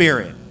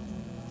Spirit.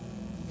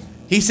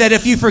 He said,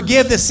 if you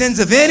forgive the sins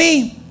of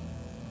any,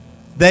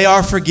 they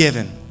are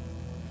forgiven.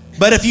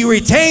 But if you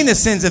retain the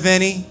sins of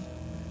any,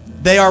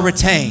 they are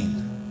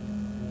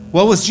retained.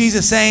 What was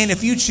Jesus saying?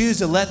 If you choose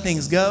to let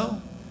things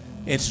go,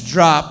 it's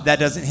dropped. That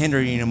doesn't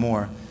hinder you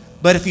anymore.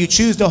 But if you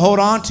choose to hold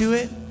on to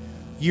it,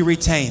 you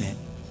retain it.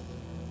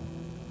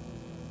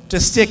 To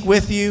stick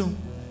with you,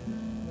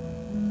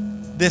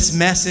 this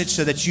message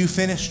so that you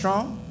finish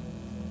strong.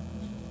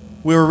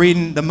 We were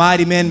reading, the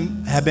mighty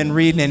men have been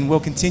reading and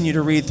will continue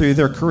to read through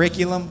their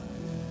curriculum.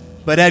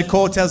 But Ed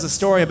Cole tells a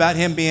story about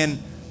him being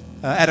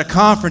at a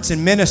conference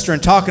and minister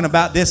and talking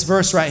about this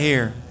verse right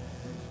here.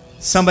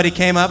 Somebody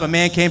came up, a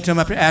man came to him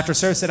after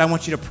service, said, I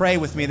want you to pray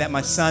with me that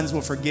my sons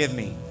will forgive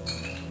me.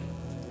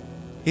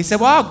 He said,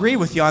 well, I'll agree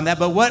with you on that,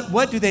 but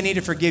what do they need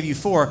to forgive you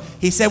for?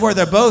 He said, well,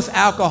 they're both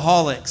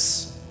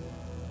alcoholics.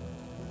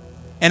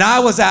 And I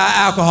was an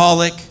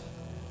alcoholic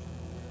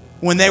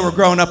when they were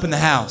growing up in the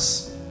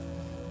house.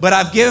 But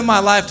I've given my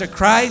life to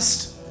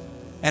Christ,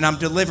 and I'm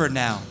delivered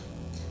now.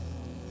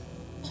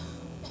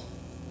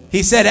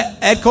 He said,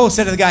 Ed Cole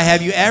said to the guy,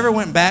 have you ever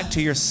went back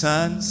to your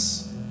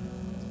sons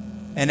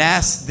and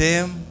asked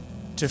them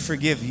to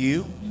forgive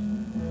you?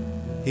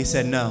 He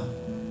said, no.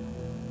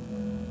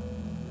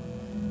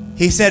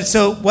 He said,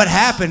 so what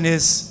happened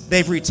is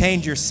they've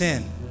retained your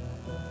sin.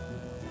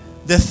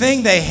 The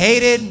thing they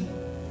hated,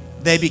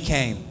 they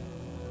became.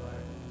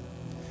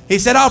 He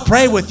said, I'll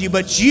pray with you,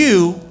 but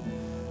you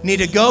need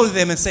to go to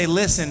them and say,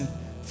 listen,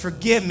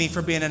 forgive me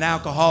for being an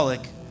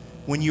alcoholic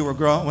when you were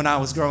growing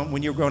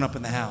up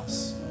in the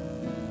house.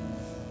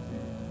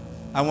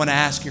 I want to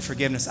ask your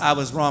forgiveness. I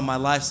was wrong. My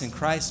life's in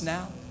Christ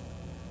now,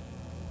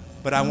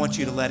 but I want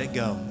you to let it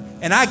go.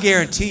 And I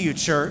guarantee you,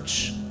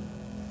 church,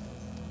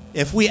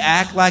 if we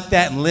act like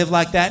that and live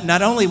like that,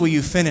 not only will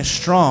you finish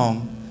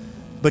strong,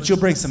 but you'll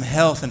bring some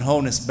health and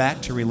wholeness back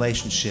to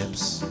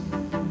relationships.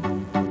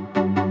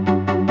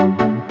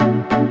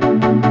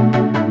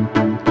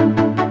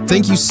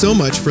 Thank you so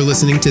much for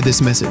listening to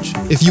this message.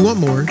 If you want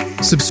more,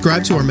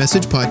 subscribe to our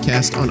message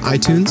podcast on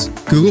iTunes,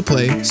 Google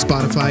Play,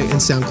 Spotify, and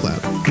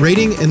SoundCloud.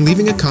 Rating and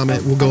leaving a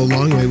comment will go a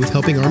long way with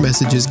helping our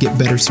messages get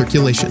better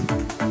circulation.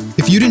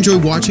 If you'd enjoy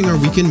watching our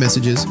weekend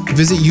messages,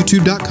 visit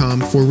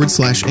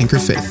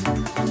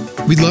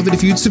youtube.com/anchorfaith. We'd love it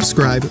if you'd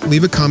subscribe,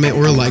 leave a comment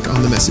or a like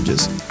on the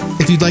messages.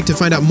 If you'd like to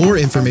find out more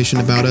information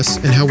about us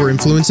and how we're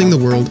influencing the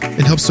world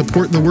and help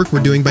support the work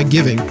we're doing by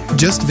giving,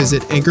 just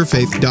visit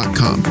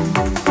anchorfaith.com.